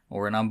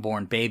 or an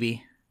unborn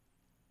baby,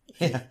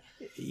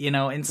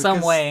 in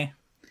some way.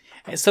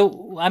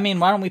 So, I mean,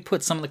 why don't we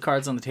put some of the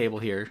cards on the table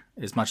here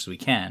as much as we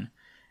can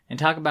and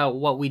talk about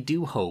what we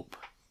do hope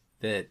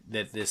that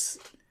this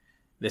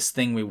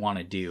thing we want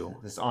to do.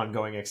 This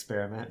ongoing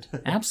experiment.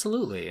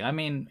 Absolutely. I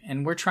mean,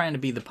 and we're trying to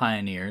be the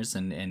pioneers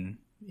and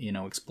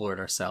explore it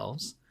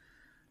ourselves.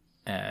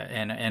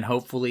 And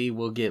hopefully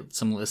we'll get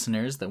some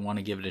listeners that want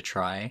to give it a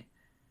try.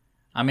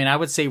 I mean, I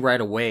would say right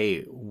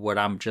away, what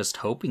I'm just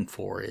hoping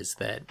for is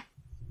that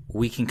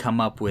we can come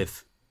up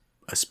with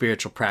a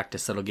spiritual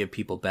practice that'll give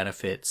people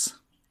benefits,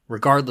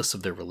 regardless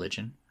of their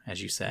religion,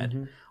 as you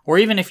said. Or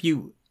even if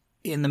you,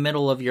 in the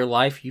middle of your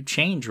life, you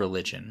change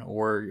religion,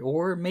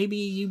 or maybe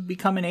you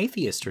become an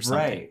atheist or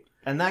something. Right.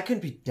 And that can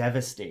be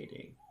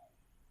devastating.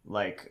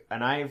 Like,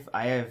 and I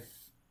have,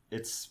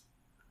 it's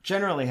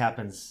generally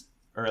happens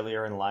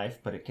earlier in life,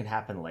 but it can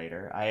happen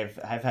later.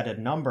 I've had a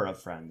number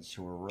of friends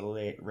who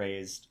were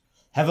raised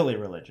heavily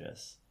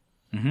religious,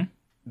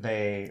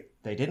 they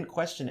didn't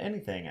question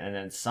anything, and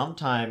then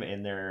sometime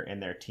in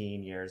their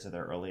teen years or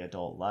their early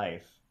adult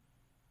life,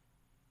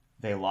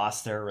 they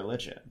lost their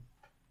religion.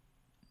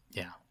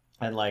 Yeah.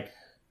 And like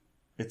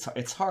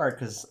it's hard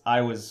because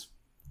I was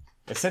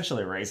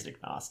essentially raised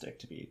agnostic,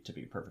 to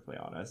be perfectly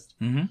honest.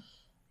 Mm-hmm.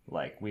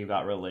 Like, we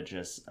got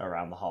religious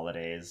around the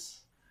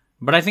holidays.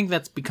 But I think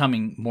that's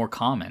becoming more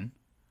common.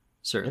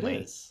 Certainly,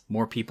 it is.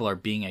 More people are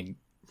being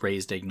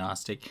raised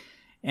agnostic,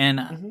 and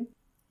Mm-hmm.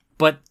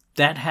 but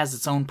that has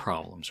its own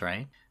problems,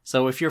 right?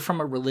 So if you're from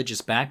a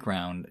religious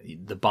background,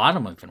 the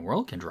bottom of the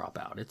world can drop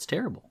out. It's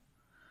terrible.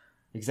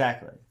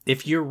 Exactly.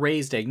 If you're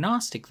raised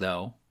agnostic,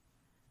 though,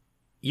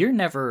 you're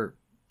never...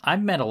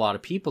 I've met a lot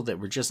of people that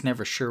were just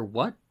never sure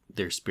what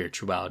their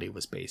spirituality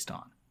was based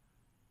on.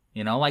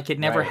 You know, like it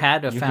never Right.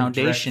 had a You can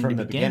foundation drift to from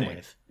the begin beginning.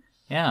 with.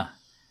 Yeah.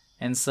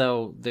 And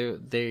so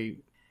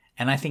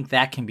and I think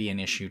that can be an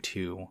issue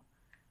too,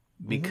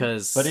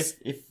 because... But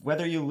if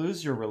whether you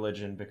lose your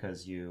religion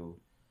because you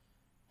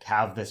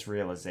have this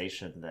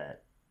realization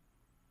that,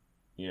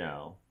 you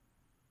know,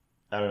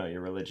 I don't know,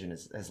 your religion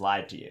has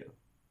lied to you.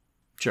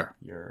 Sure.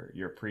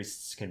 Your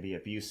priests can be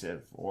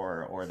abusive,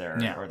 or they're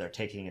Yeah. or they're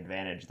taking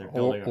advantage. They're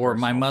building Or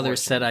my personal mother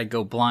fortune. said I'd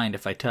go blind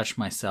if I touched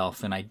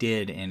myself, and I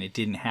did, and it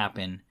didn't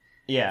happen.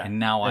 Yeah, and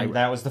now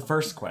that was the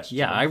first question.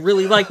 Yeah, I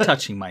really like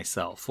touching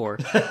myself, or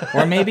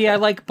maybe I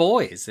like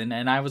boys, and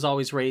I was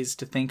always raised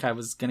to think I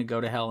was going to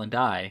go to hell and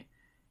die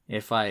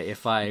if I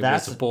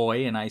was a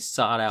boy and I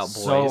sought out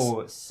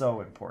boys.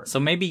 So important. So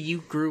maybe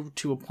you grew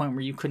to a point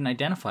where you couldn't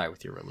identify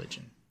with your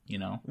religion, you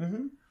know?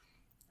 Mm-hmm.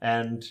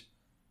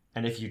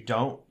 And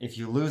if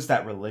you lose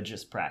that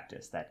religious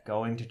practice, that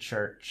going to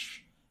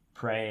church,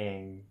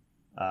 praying,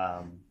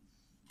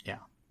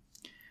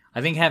 I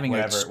think having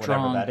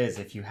whatever that is,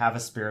 if you have a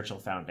spiritual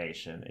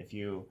foundation, if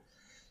you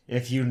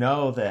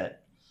know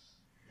that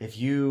if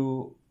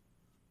you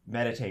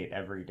meditate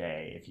every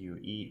day, if you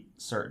eat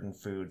certain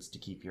foods to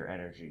keep your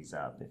energies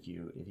up, if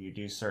you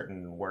do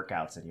certain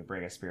workouts and you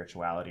bring a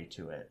spirituality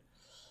to it,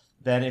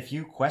 then if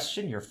you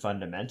question your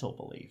fundamental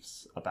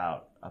beliefs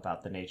about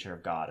the nature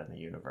of God and the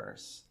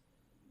universe,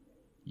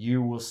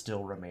 you will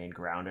still remain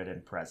grounded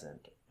and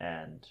present.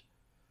 And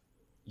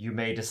you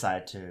may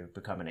decide to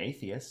become an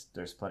atheist.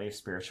 There's plenty of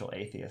spiritual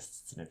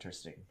atheists. It's an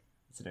interesting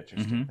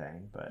Mm-hmm.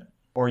 thing.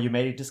 Or you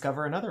may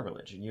discover another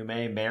religion. You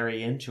may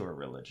marry into a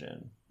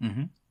religion.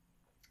 Mm-hmm.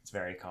 It's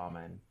very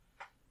common.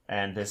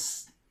 And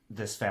this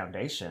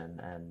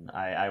foundation, and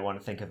I want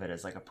to think of it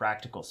as like a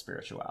practical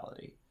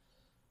spirituality,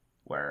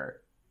 where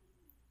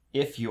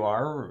if you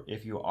are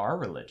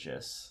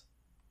religious,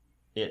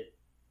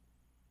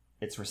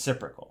 it's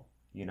reciprocal.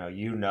 You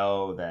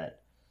know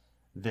that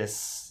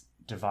this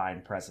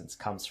divine presence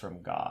comes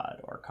from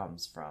God, or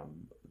comes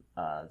from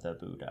the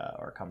Buddha,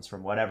 or comes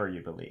from whatever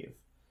you believe.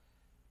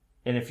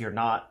 And if you're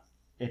not,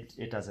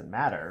 it doesn't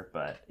matter.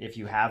 But if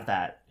you have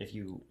that, if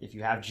you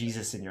have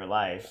Jesus in your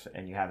life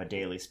and you have a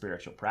daily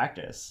spiritual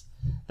practice,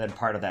 then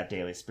part of that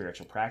daily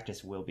spiritual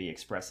practice will be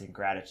expressing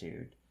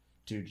gratitude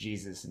to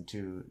Jesus and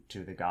to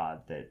the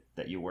God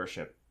that you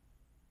worship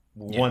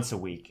once a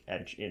week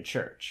in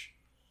church.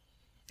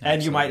 Absolutely.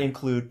 And you might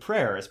include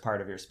prayer as part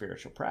of your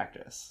spiritual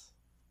practice,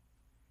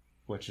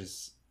 which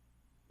is,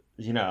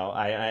 I've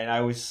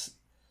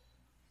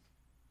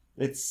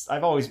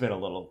always been a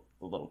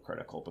little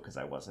critical because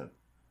I wasn't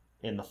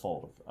in the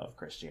fold of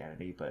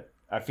Christianity, but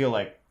I feel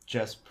like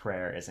just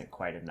prayer isn't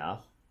quite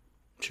enough.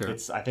 Sure.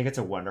 I think it's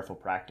a wonderful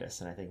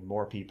practice, and I think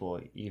more people,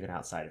 even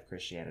outside of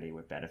Christianity,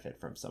 would benefit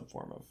from some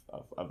form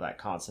of that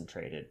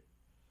concentrated.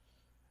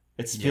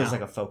 It feels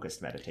like a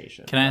focused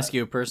meditation. Can I ask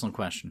you a personal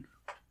question?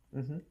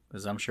 Mm-hmm.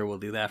 Because I'm sure we'll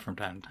do that from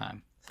time to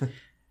time.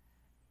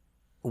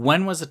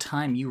 When was a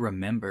time you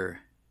remember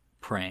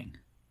praying?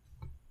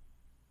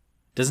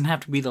 Doesn't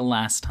have to be the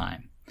last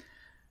time.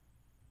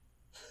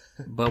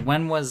 But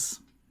when was,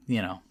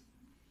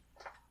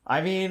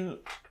 I mean,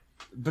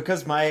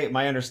 because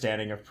my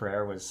understanding of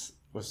prayer was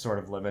sort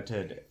of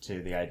limited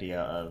to the idea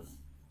of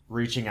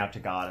reaching out to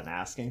God and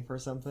asking for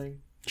something.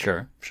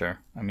 Sure.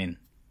 I mean,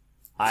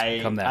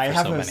 I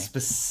have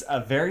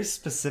a very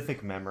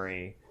specific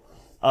memory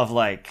of,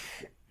 like,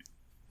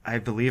 I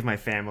believe my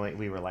family,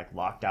 we were like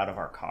locked out of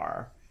our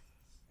car,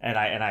 and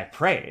I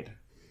prayed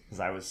because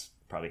I was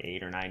probably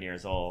 8 or 9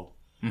 years old.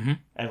 Mm-hmm.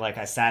 And like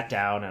I sat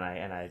down and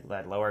I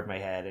lowered my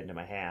head into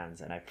my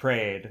hands and I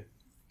prayed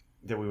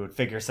that we would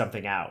figure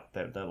something out,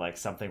 that like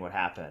something would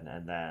happen.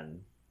 And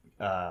then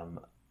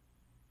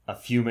a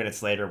few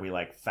minutes later we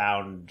like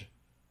found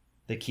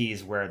the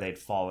keys where they'd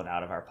fallen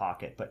out of our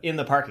pocket, but in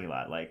the parking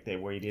lot, like they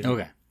were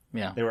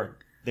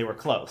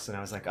close. And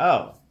I was like,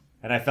 oh,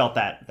 and I felt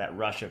that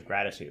rush of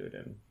gratitude,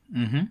 and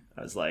mm-hmm.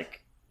 I was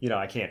like,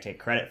 I can't take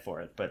credit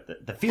for it, but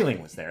the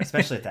feeling was there,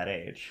 especially at that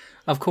age.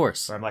 Of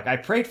course. Where I'm like, I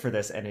prayed for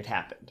this and it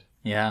happened.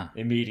 Yeah.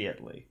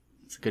 Immediately.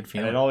 It's a good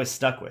feeling. And it always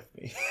stuck with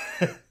me.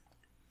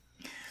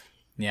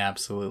 Yeah,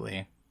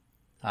 absolutely.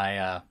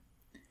 I'm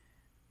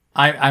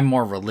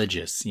more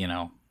religious,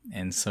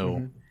 and so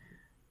mm-hmm.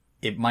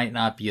 it might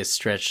not be a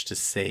stretch to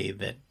say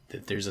that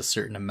there's a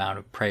certain amount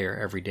of prayer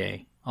every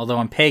day. Although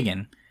I'm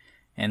pagan,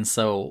 And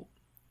so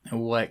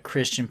what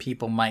Christian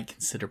people might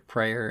consider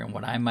prayer and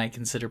what I might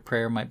consider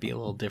prayer might be a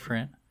little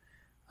different.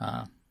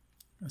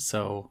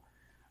 So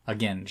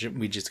again,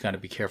 we just got to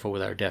be careful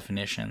with our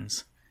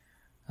definitions.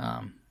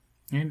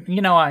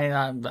 You know,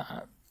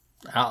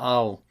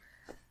 I'll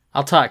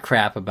talk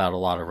crap about a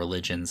lot of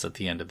religions at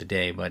the end of the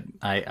day, but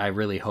I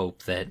really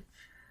hope that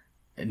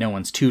no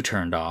one's too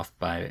turned off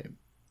by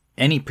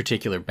any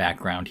particular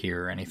background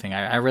here or anything.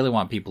 I really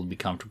want people to be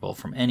comfortable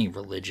from any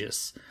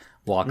religious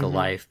walk of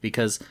life,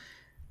 because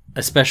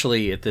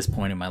especially at this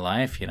point in my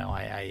life, you know,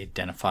 I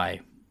identify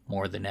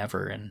more than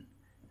ever, and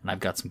I've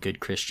got some good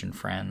Christian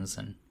friends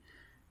and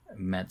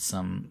met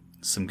some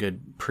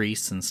good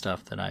priests and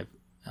stuff that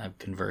I've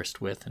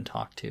conversed with and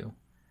talked to.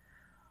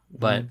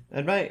 But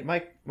and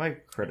my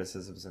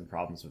criticisms and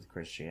problems with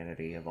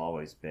Christianity have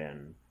always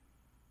been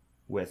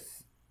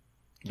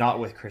not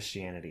with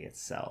Christianity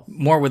itself,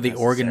 more with the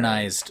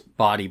organized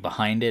body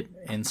behind it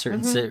in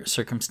certain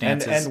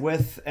circumstances,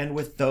 and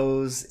with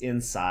those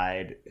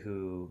inside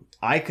who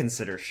I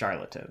consider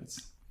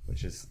charlatans,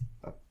 which is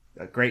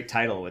a great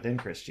title within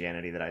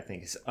Christianity that I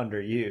think is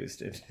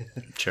underused.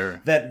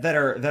 Sure. that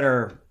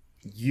are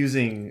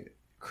using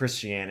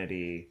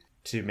Christianity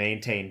to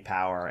maintain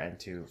power and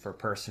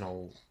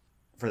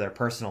for their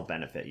personal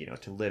benefit, you know,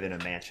 to live in a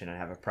mansion and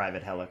have a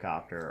private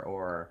helicopter,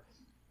 or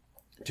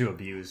to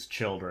abuse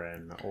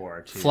children,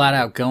 or to flat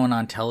out going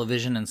on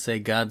television and say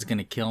God's going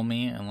to kill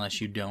me unless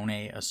you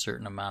donate a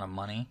certain amount of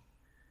money.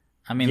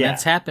 I mean,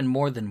 that's happened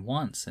more than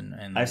once in the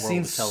I've world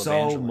seen of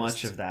so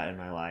much of that in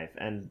my life,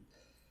 and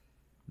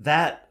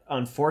that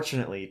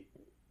unfortunately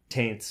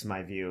taints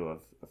my view of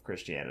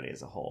Christianity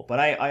as a whole. But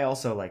I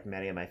also, like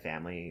many of my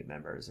family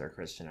members, are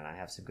Christian, and I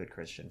have some good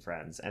Christian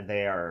friends, and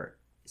they are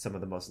some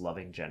of the most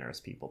loving, generous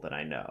people that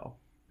I know.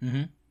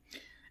 Mm-hmm.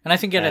 And I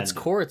think at its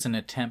core, it's an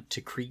attempt to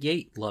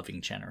create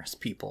loving, generous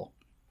people.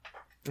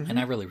 And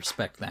I really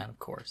respect that, of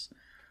course.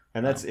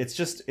 And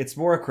it's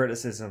more a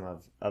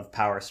criticism of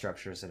power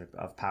structures and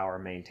of power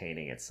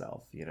maintaining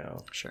itself, you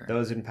know. Sure.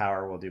 Those in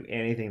power will do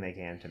anything they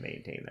can to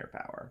maintain their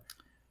power.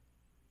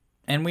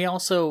 And we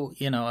also,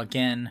 you know,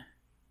 again,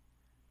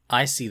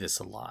 I see this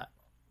a lot,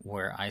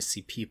 where I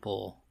see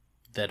people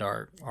that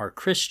are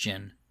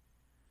Christian,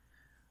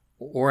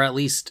 or at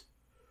least,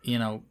 you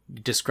know,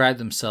 describe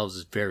themselves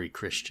as very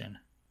Christian.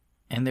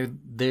 And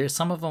they're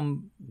some of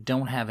them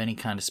don't have any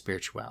kind of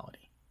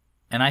spirituality.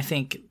 And I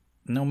think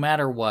no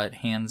matter what,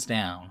 hands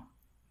down,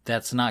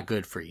 that's not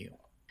good for you.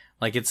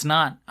 Like, it's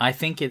not, I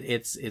think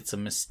it's a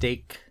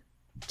mistake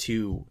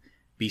to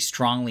be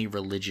strongly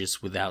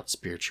religious without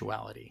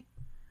spirituality.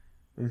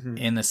 Mm-hmm.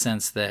 In the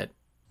sense that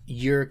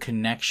your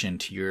connection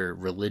to your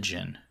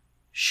religion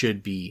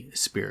should be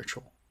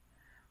spiritual.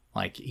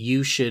 Like,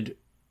 you should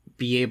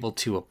be able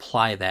to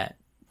apply that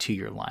to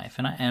your life.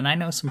 And I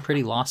know some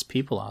pretty lost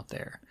people out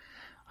there.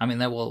 I mean,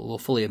 that will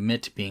fully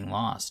admit to being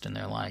lost. And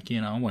they're like,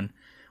 you know,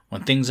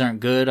 when things aren't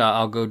good,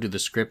 I'll go to the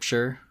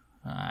scripture.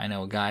 I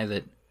know a guy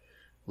that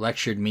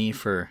lectured me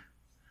for,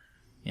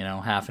 you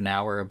know, half an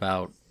hour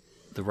about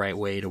the right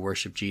way to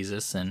worship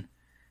Jesus. And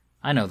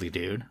I know the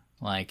dude.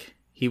 Like,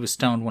 he was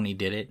stoned when he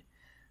did it.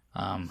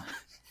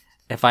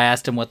 If I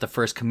asked him what the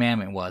first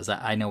commandment was,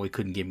 I know he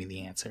couldn't give me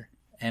the answer.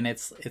 And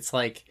it's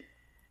like,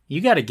 you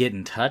got to get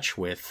in touch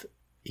with,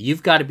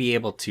 you've got to be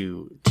able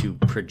to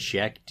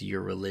project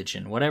your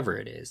religion, whatever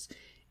it is,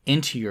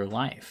 into your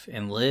life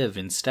and live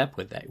in step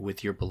with that,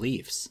 with your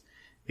beliefs.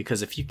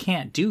 Because if you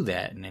can't do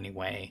that in any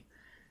way,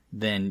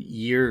 then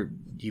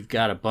you've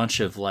got a bunch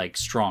of like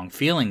strong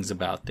feelings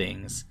about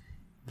things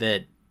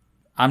that,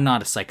 I'm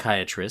not a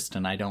psychiatrist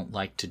and I don't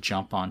like to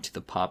jump onto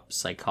the pop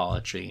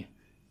psychology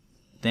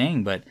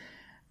thing, but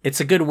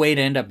it's a good way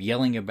to end up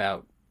yelling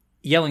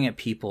at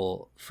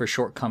people for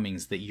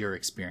shortcomings that you're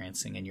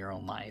experiencing in your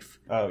own life.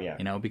 Oh yeah.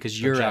 You know, because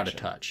you're out of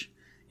touch.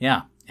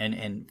 Yeah.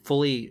 And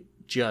fully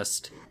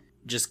just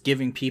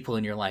giving people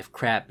in your life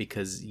crap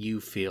because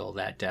you feel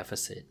that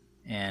deficit.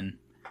 And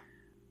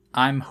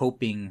I'm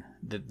hoping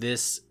that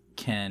this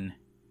can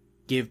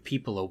give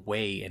people a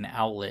way, an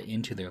outlet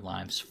into their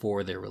lives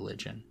for their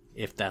religion,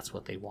 if that's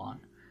what they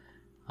want.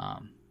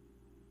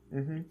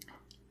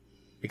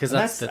 Because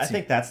that's I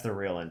think that's the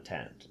real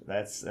intent.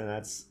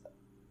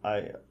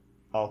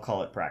 I'll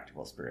call it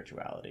practical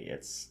spirituality.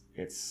 It's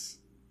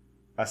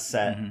a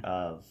set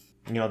of,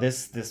 you know,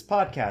 this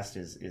podcast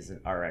is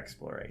our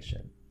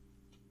exploration.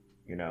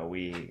 You know,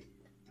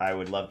 I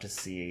would love to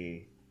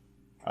see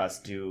us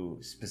do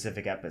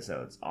specific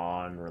episodes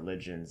on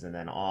religions and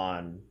then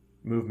on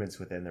movements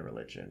within the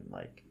religion.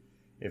 Like,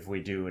 if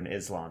we do an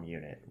Islam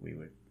unit, we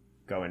would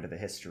go into the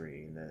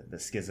history and the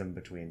schism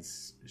between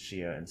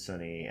Shia and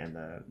Sunni and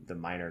the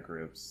minor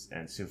groups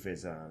and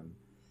Sufism,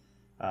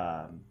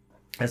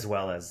 as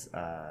well as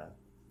the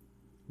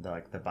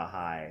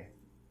Baha'i,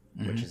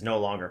 which is no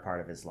longer part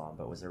of Islam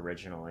but was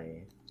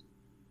originally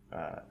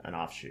an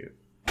offshoot.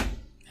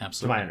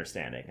 Absolutely. To my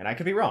understanding, and I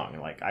could be wrong.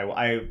 Like,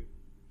 I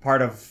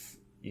part of,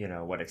 you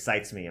know, what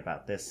excites me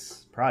about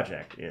this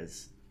project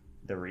is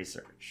the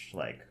research.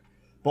 Like,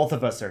 both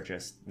of us are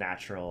just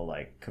natural,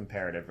 like,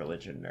 comparative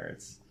religion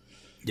nerds.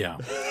 Yeah.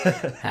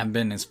 Have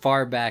been as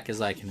far back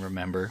as I can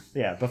remember.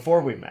 Yeah,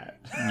 before we met.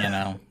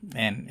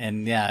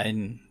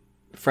 And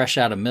fresh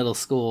out of middle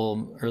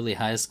school, early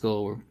high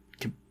school,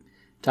 we're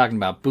talking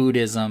about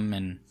Buddhism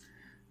and,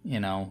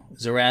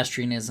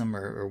 Zoroastrianism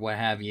or what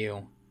have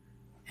you.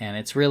 And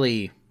it's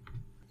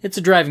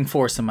a driving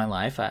force in my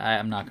life.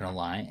 I'm not going to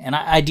lie. And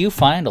I do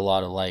find a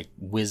lot of like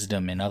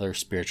wisdom in other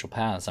spiritual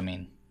paths. I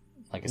mean,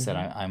 like I said,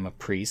 I'm a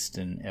priest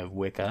of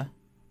Wicca,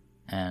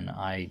 and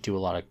I do a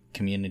lot of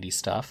community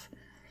stuff.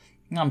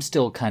 I'm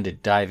still kind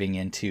of diving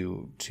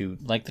into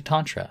like the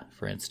Tantra,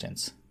 for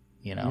instance,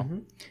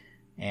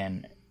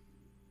 and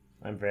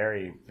I'm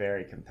very,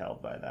 very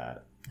compelled by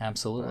that.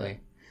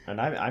 Absolutely.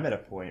 And I'm at a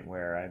point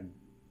where I'm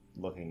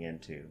looking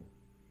into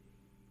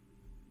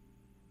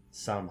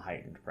some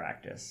heightened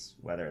practice,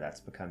 whether that's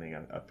becoming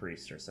a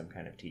priest or some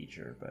kind of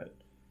teacher, but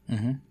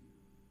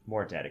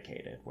more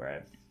dedicated,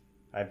 where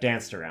I've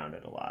danced around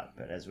it a lot,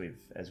 but as we've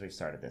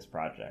started this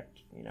project,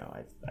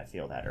 I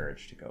feel that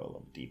urge to go a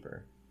little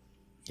deeper.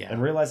 Yeah.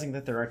 And realizing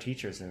that there are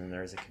teachers and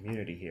there's a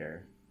community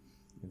here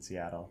in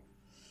Seattle.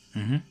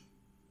 Mm-hmm.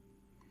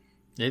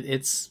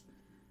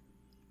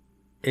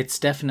 It's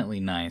definitely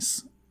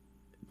nice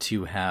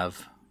to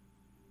have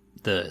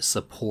the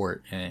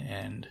support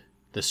and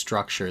the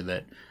structure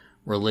that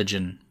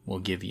religion will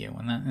give you.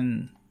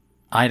 And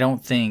I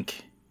don't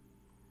think,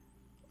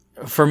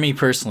 for me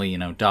personally,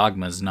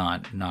 dogma is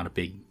not a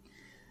big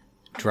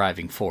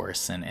driving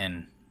force,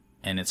 and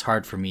it's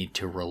hard for me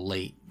to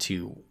relate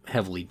to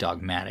heavily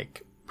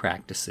dogmatic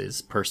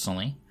practices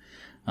personally.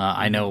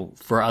 I know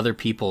for other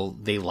people,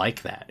 they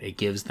like that. It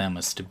gives them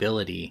a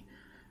stability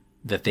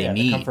that they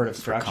need the comfort of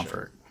structure. For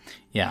comfort.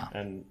 Yeah.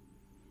 And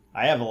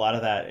I have a lot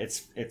of that.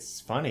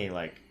 It's funny,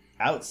 like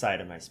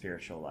outside of my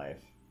spiritual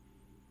life,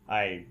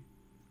 I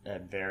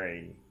am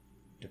very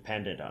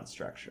dependent on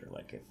structure.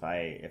 Like if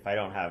I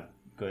don't have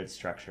good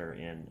structure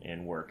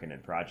in work and in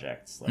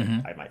projects, like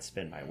I might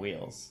spin my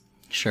wheels.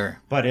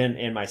 Sure. But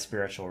in my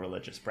spiritual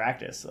religious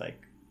practice,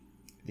 like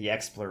the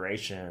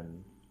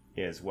exploration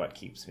is what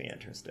keeps me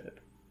interested.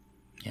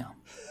 Yeah.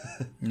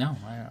 No,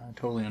 I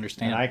totally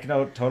understand. And I can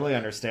totally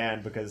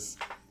understand, because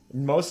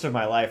most of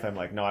my life I'm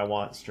like, no, I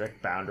want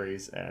strict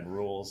boundaries and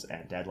rules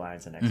and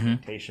deadlines and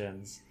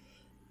expectations.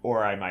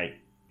 Or I might,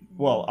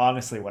 well,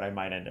 honestly, what I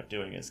might end up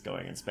doing is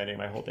going and spending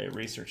my whole day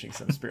researching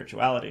some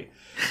spirituality.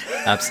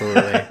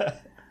 Absolutely.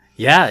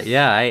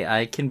 Yeah,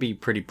 I can be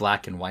pretty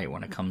black and white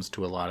when it comes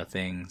to a lot of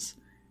things.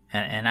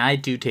 And I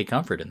do take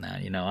comfort in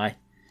that.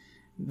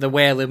 The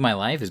way I live my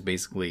life is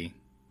basically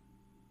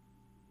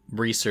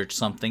research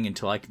something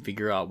until I can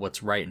figure out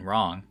what's right and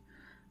wrong.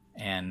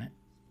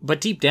 But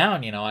deep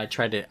down,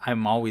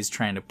 I'm always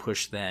trying to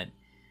push that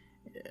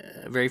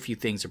very few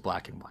things are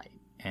black and white.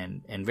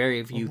 And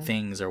very few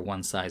things are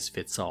one size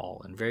fits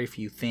all. And very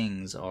few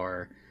things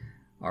are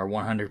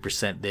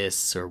 100%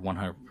 this or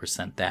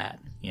 100% that.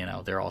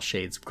 They're all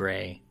shades of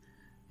gray.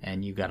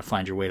 And you got to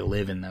find your way to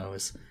live in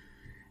those.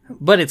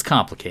 But it's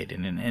complicated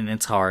and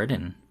it's hard,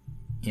 and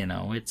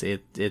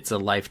it's a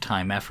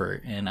lifetime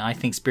effort. And I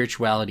think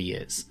spirituality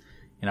is.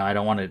 I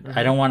don't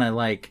want to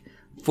like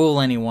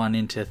fool anyone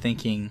into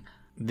thinking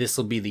this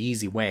will be the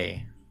easy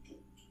way,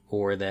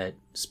 or that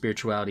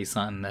spirituality is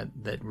something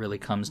that really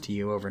comes to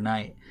you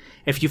overnight.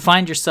 If you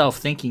find yourself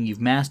thinking you've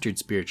mastered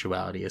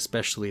spirituality,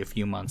 especially a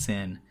few months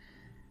in,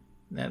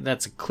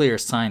 that's a clear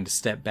sign to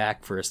step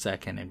back for a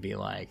second and be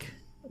like,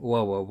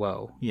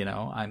 whoa.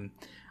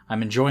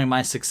 I'm enjoying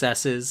my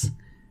successes,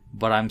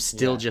 but I'm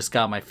still just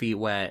got my feet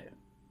wet,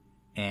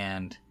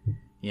 and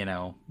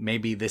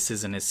maybe this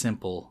isn't as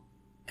simple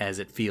as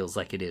it feels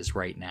like it is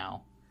right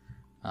now.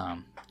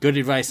 Good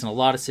advice in a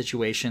lot of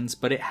situations,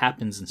 but it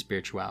happens in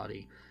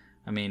spirituality.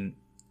 I mean,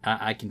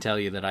 I can tell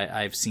you that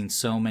I've seen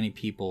so many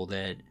people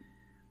that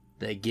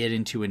get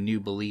into a new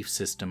belief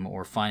system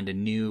or find a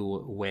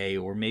new way,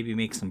 or maybe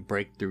make some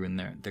breakthrough in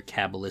their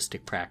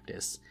Kabbalistic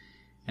practice,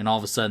 and all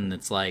of a sudden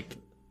it's like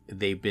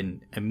they've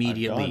been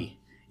immediately...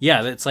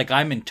 Yeah, it's like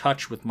I'm in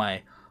touch with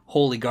my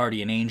holy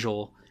guardian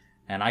angel,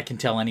 and I can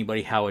tell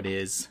anybody how it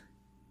is.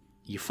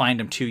 You find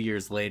them 2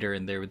 years later,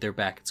 and they're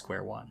back at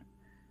square one.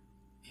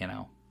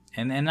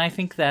 And I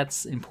think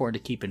that's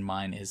important to keep in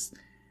mind, is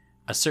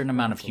a certain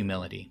amount of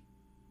humility.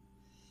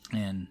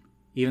 And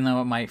even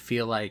though it might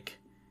feel like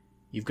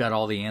you've got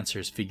all the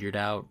answers figured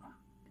out,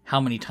 how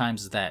many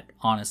times has that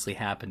honestly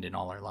happened in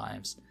all our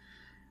lives?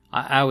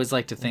 I always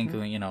like to think,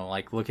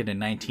 like look at a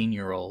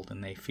 19-year-old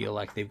and they feel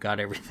like they've got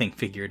everything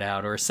figured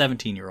out, or a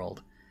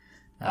 17-year-old.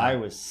 I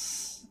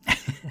was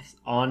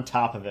on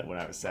top of it when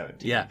I was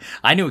 17. Yeah,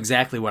 I knew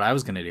exactly what I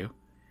was going to do.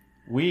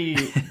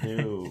 We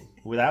knew.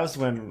 That was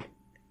when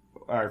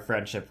our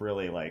friendship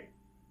really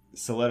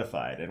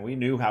solidified, and we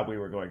knew how we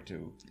were going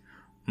to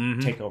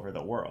take over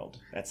the world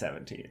at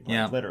 17.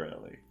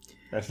 Literally.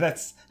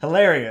 That's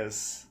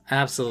hilarious.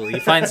 Absolutely. You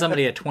find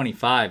somebody at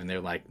 25 and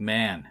they're like,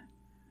 man,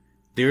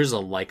 there's a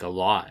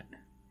lot.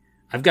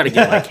 I've got to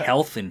get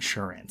health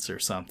insurance or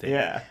something.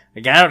 Yeah. I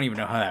don't even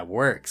know how that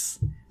works.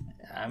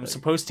 I'm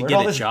supposed to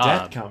get a job. Where'd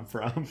all this debt come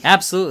from?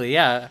 Absolutely,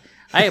 yeah.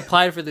 I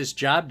applied for this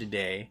job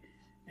today,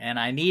 and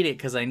I need it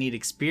because I need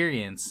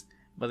experience.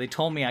 But they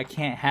told me I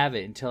can't have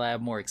it until I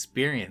have more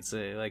experience.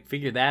 Like,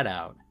 figure that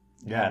out.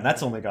 Yeah, and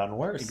that's only gotten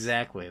worse.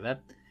 Exactly.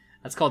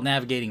 That's called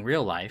navigating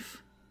real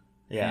life.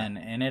 Yeah.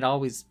 And it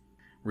always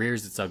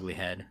rears its ugly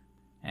head.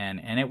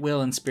 And it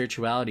will in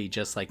spirituality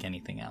just like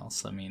anything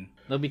else. I mean,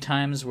 there'll be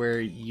times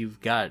where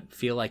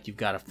feel like you've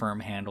got a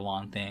firm handle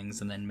on things,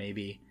 and then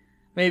maybe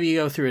you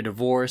go through a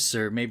divorce,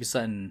 or maybe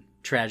something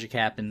tragic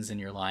happens in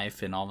your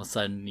life, and all of a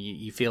sudden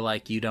you feel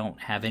like you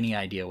don't have any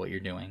idea what you're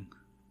doing.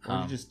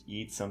 Or you just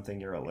eat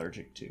something you're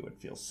allergic to and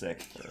feel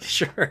sick.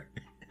 Sure.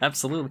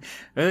 Absolutely.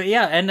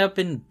 End up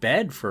in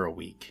bed for a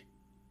week.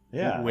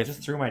 Yeah, I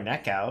just threw my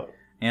neck out.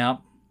 Yeah.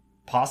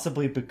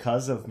 Possibly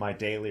because of my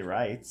daily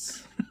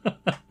rites.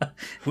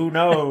 Who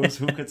knows?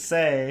 Who could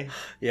say?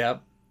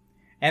 Yep.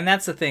 And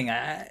that's the thing.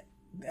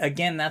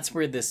 Again, that's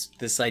where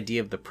this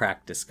idea of the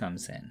practice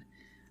comes in.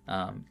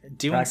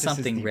 Doing practice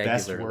something is the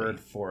regularly. best word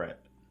for it.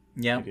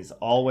 Yeah. It is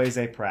always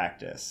a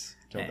practice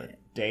till the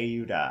day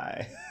you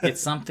die.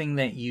 It's something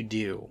that you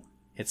do.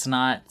 It's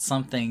not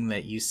something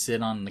that you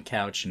sit on the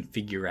couch and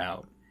figure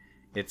out.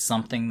 It's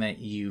something that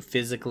you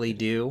physically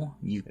do.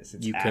 You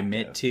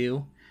commit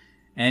to.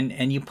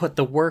 And you put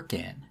the work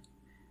in.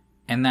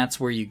 And that's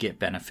where you get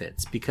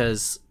benefits.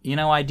 Because,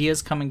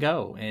 ideas come and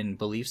go. And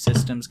belief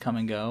systems come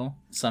and go.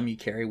 Some you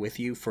carry with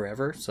you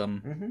forever.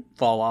 Some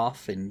fall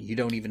off and you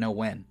don't even know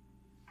when.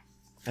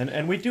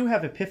 And we do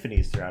have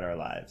epiphanies throughout our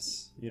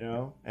lives,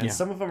 And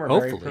some of them are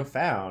very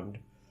profound.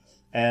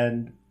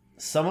 And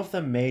some of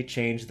them may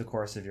change the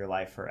course of your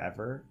life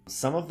forever.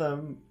 Some of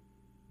them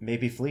may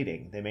be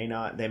fleeting. They may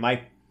not. They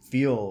might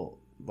feel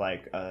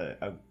like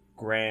a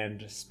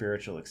grand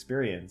spiritual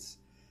experience.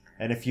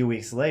 And a few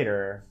weeks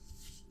later,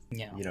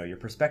 your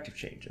perspective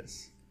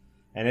changes.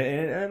 And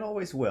it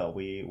always will.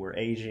 We're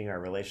aging. Our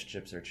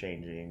relationships are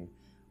changing.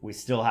 We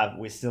still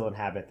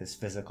inhabit this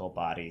physical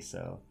body.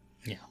 So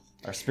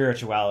our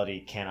spirituality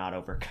cannot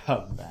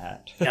overcome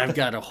that. I've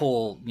got a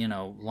whole,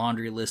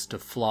 laundry list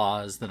of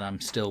flaws that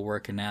I'm still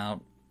working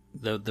out.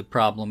 The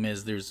problem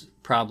is there's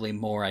probably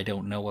more I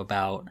don't know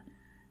about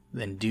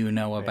than do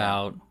know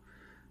about.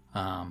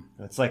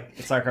 It's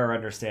like our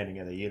understanding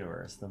of the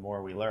universe. The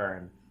more we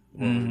learn,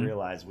 the more we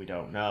realize we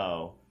don't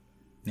know.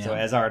 Yeah. So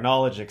as our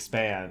knowledge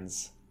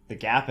expands, the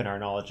gap in our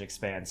knowledge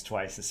expands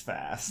twice as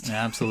fast.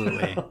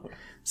 Absolutely.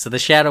 So the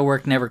shadow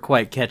work never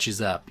quite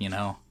catches up,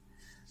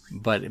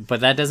 But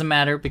that doesn't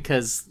matter,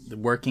 because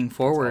working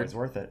forward it's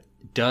worth it.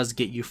 Does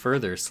get you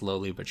further,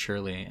 slowly but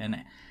surely.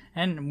 And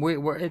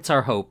it's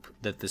our hope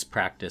that this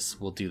practice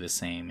will do the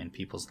same in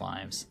people's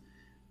lives,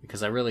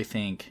 because I really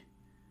think,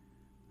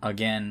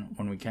 again,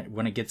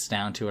 when it gets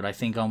down to it, I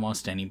think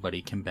almost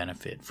anybody can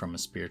benefit from a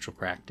spiritual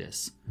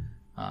practice.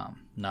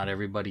 Not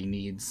everybody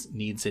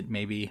needs it,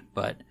 maybe,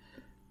 but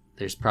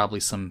there's probably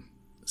some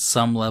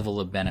level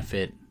of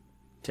benefit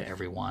to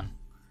everyone,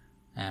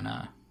 and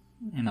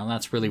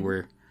that's really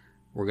where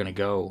we're going to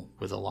go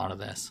with a lot of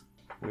this.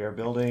 We are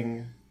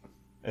building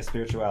a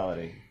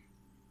spirituality.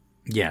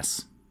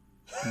 Yes.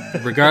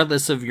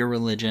 Regardless of your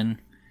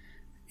religion,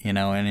 and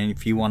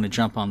if you want to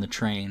jump on the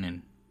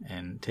train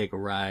and take a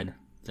ride,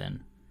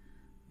 then,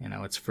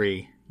 it's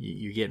free.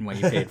 You're getting what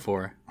you paid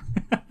for.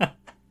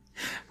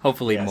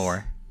 Hopefully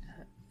more.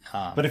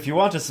 But if you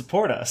want to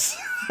support us...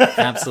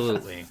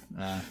 Absolutely.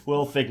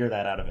 We'll figure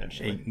that out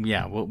eventually.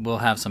 Yeah, we'll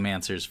have some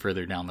answers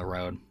further down the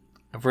road.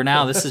 For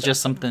now, this is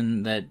just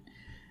something that,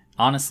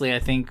 honestly, I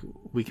think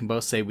we can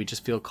both say we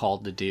just feel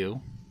called to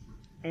do.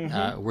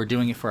 Mm-hmm. We're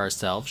doing it for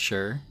ourselves,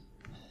 sure.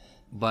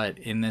 But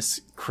in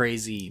this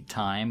crazy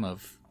time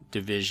of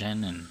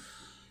division and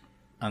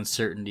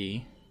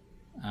uncertainty,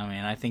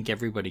 I think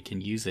everybody can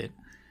use it.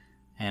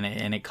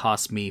 And it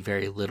costs me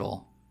very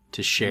little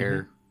to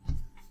share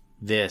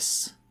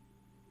this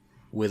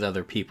with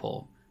other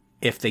people.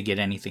 If they get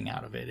anything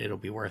out of it, it'll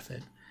be worth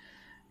it.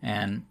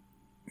 And,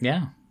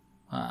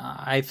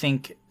 I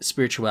think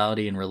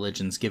spirituality and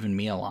religion's given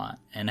me a lot,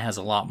 and has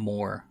a lot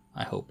more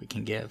I hope it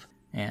can give.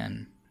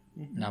 And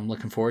I'm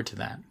looking forward to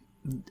that.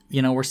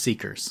 We're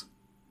seekers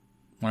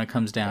when it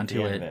comes down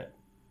to it.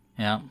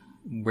 Yeah,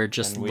 we're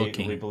just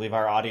looking. We believe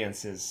our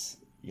audience is,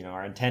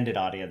 our intended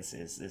audience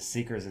is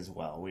seekers as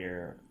well.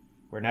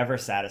 We're never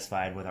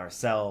satisfied with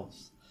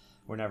ourselves.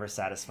 We're never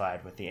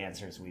satisfied with the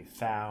answers we've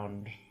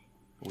found.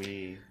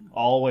 We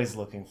always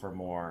looking for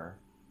more,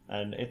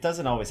 and it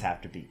doesn't always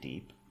have to be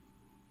deep.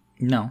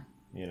 No.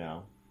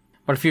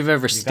 But if you've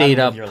ever stayed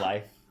up your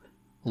life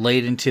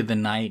late into the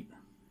night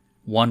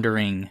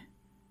wondering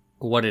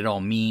what it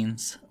all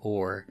means,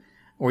 or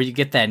you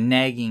get that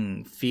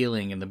nagging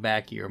feeling in the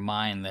back of your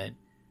mind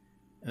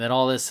that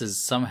all this is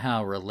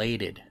somehow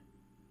related,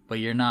 but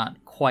you're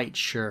not quite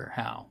sure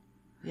how.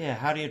 Yeah,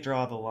 how do you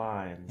draw the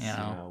lines?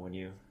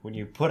 When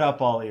you put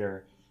up all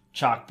your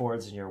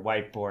chalkboards and your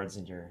whiteboards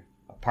in your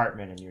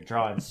apartment, and you're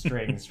drawing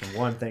strings from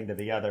one thing to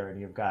the other,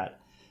 and you've got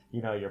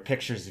your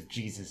pictures of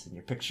Jesus and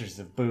your pictures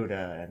of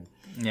Buddha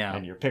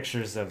and your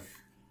pictures of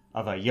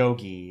a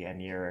yogi,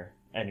 and you're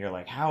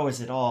like, how is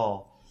it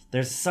all?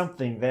 There's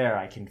something there.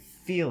 I can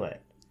feel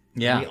it.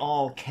 Yeah, we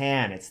all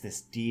can. It's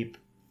this deep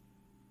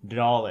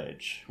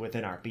knowledge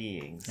within our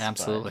beings.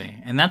 Absolutely.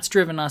 And that's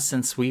driven us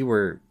since we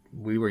were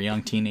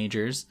young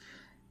teenagers.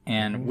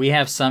 And we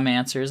have some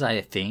answers, I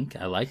think.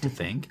 I like to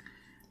think.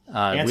 We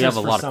have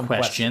a lot of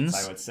questions.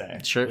 I would say.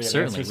 Sure,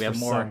 certainly. We have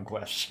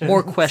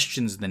more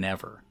questions than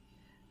ever.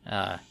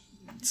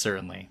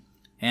 Certainly.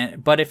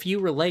 But if you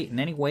relate in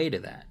any way to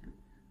that,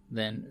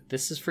 then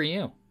this is for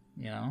you,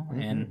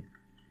 and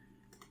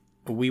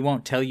we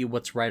won't tell you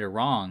what's right or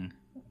wrong,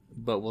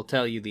 but we'll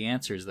tell you the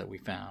answers that we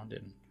found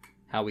and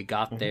how we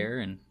got there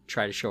and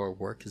try to show our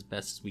work as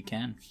best as we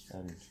can.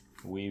 And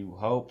we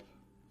hope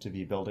to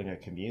be building a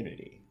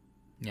community.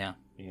 Yeah.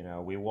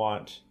 We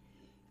want,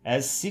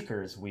 as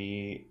seekers,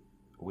 we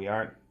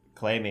aren't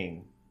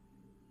claiming,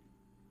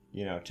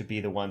 to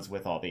be the ones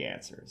with all the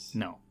answers.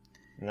 No.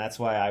 And that's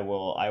why I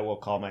will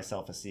call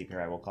myself a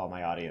seeker. I will call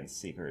my audience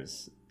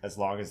seekers as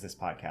long as this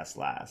podcast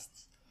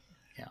lasts.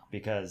 Yeah.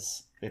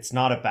 Because it's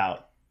not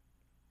about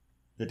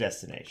the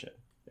destination.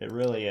 It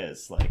really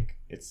is. Like,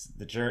 it's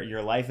the journey.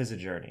 Your life is a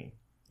journey.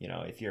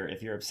 If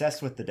you're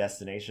obsessed with the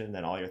destination,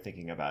 then all you're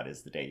thinking about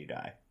is the day you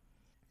die.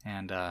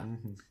 And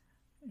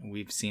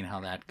we've seen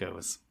how that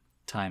goes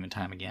time and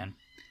time again.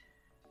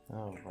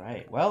 All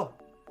right. Well,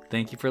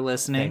 thank you for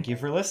listening.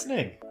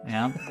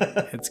 Yeah.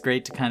 It's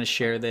great to kind of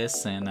share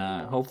this, and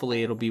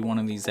hopefully it'll be one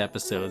of these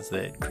episodes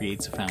that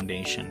creates a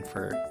foundation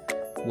for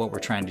what we're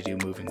trying to do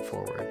moving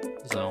forward.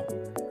 So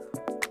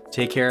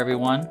take care,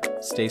 everyone.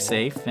 Stay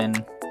safe,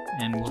 and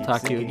we'll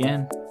talk to you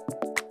again.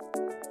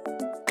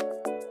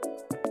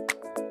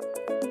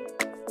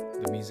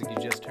 The music you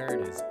just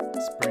heard is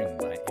Spring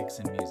by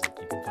Ixen Music.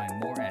 You can find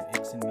more at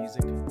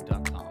ixenmusic.com.